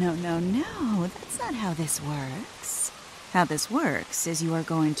 No. That's not how this works. How this works is you are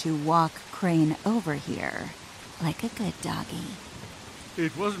going to walk Crane over here. Like a good doggy.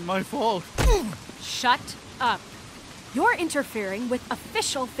 It wasn't my fault. Shut up. You're interfering with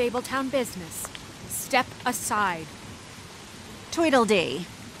official Fabletown business. Step aside. Tweedledee.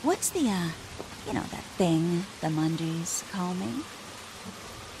 What's the, that thing the Mundies call me?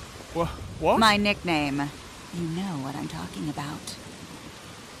 What? My nickname. You know what I'm talking about.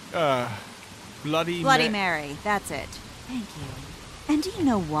 Bloody Mary. That's it. Thank you. And do you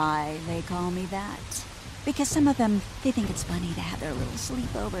know why they call me that? Because some of them, they think it's funny to have their little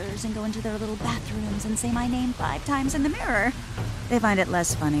sleepovers and go into their little bathrooms and say my name 5 times in the mirror. They find it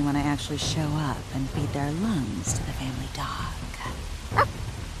less funny when I actually show up and feed their lungs to the family dog.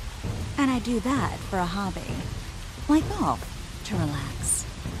 And I do that for a hobby. Like golf, to relax.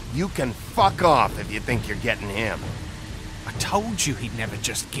 You can fuck off if you think you're getting him. I told you he'd never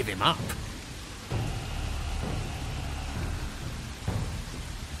just give him up.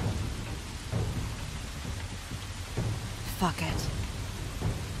 Fuck it.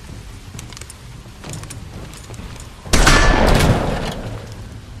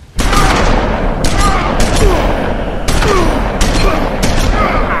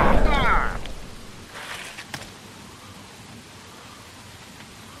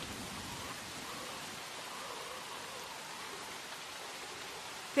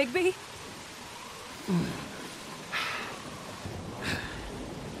 Bigby?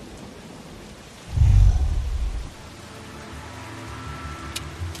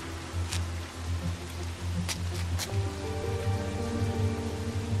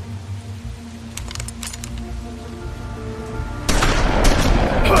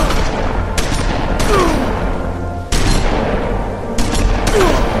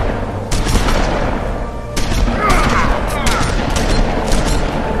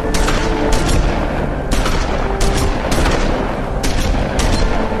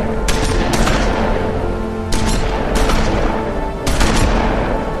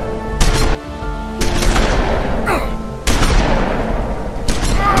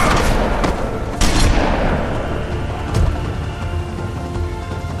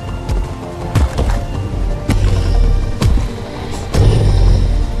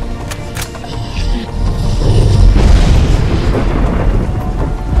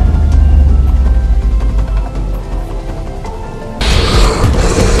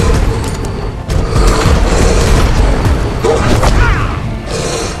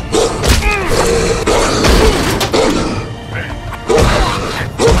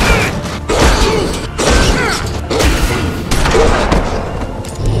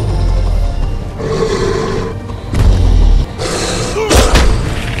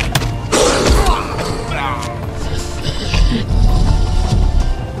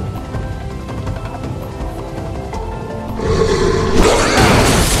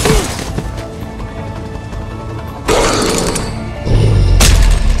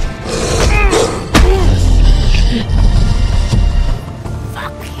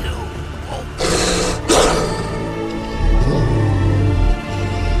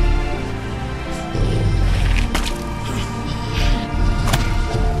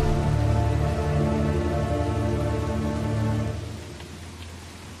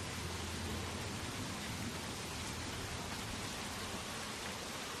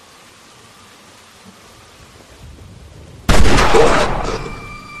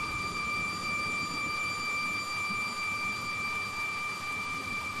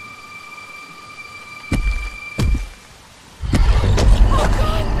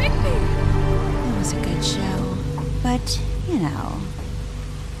 But,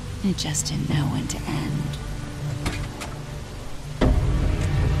 it just didn't know when to end.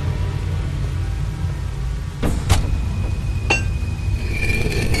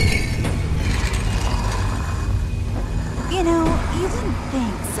 You wouldn't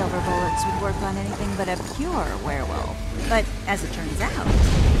think silver bullets would work on anything but a pure werewolf. But as it turns out,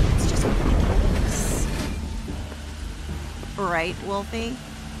 it's just what it is. Right, Wolfie?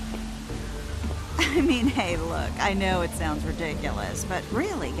 I mean, hey, look, I know it sounds ridiculous, but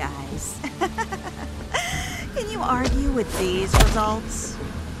really, guys, can you argue with these results?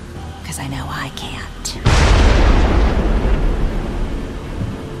 Because I know I can't.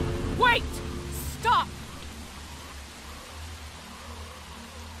 Wait! Stop!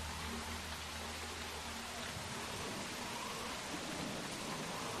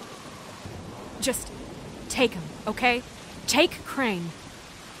 Just take him, okay? Take Crane.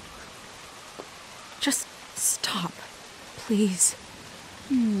 Just stop, please.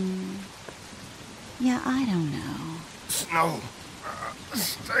 Yeah, I don't know. Snow,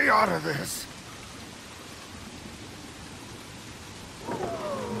 stay out of this.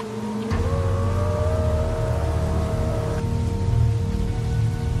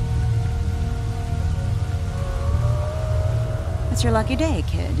 It's your lucky day,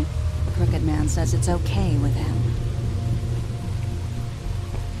 kid. The Crooked Man says it's okay with him.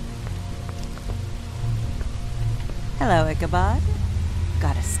 Hello, Ichabod.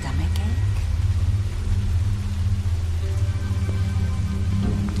 Got a stomachache?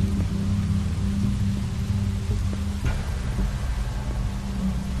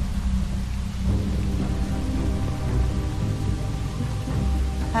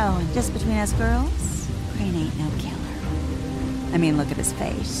 Oh, and just between us girls, Crane ain't no killer. I mean, look at his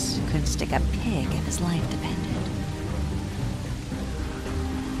face. Could stick a pig if his life depended.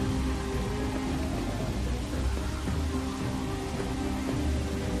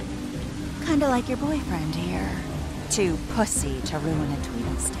 Kinda like your boyfriend here. Too pussy to ruin a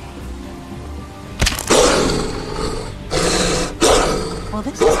Tweedle stay. Well,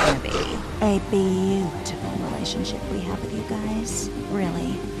 this is gonna be a beautiful relationship we have with you guys.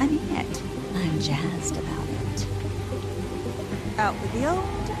 Really, I mean it. I'm jazzed about it. Out with the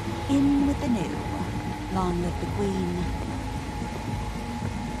old, in with the new. Long live the Queen.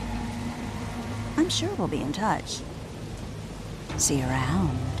 I'm sure we'll be in touch. See you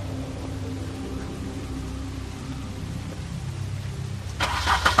around.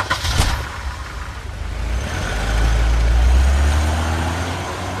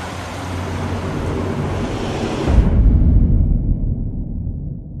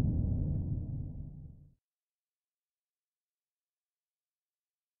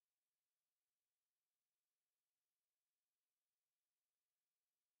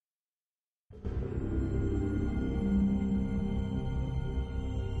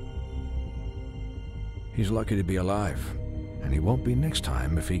 He's lucky to be alive, and he won't be next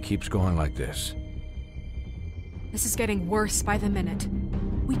time if he keeps going like this. This is getting worse by the minute.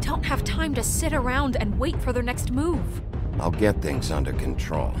 We don't have time to sit around and wait for their next move. I'll get things under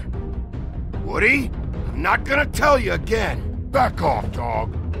control. Woody, I'm not gonna tell you again. Back off,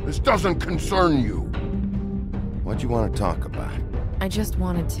 dog. This doesn't concern you. What you want to talk about? I just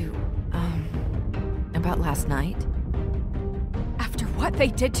wanted to, about last night. After what they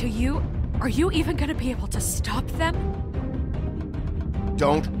did to you, are you even gonna be able to stop them?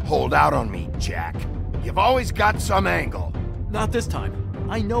 Don't hold out on me, Jack. You've always got some angle. Not this time.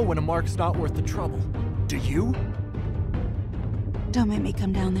 I know when a mark's not worth the trouble. Do you? Don't make me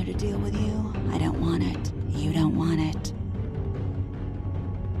come down there to deal with you. I don't want it. You don't want it.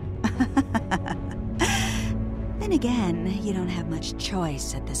 Then again, you don't have much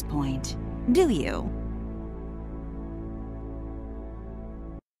choice at this point, do you?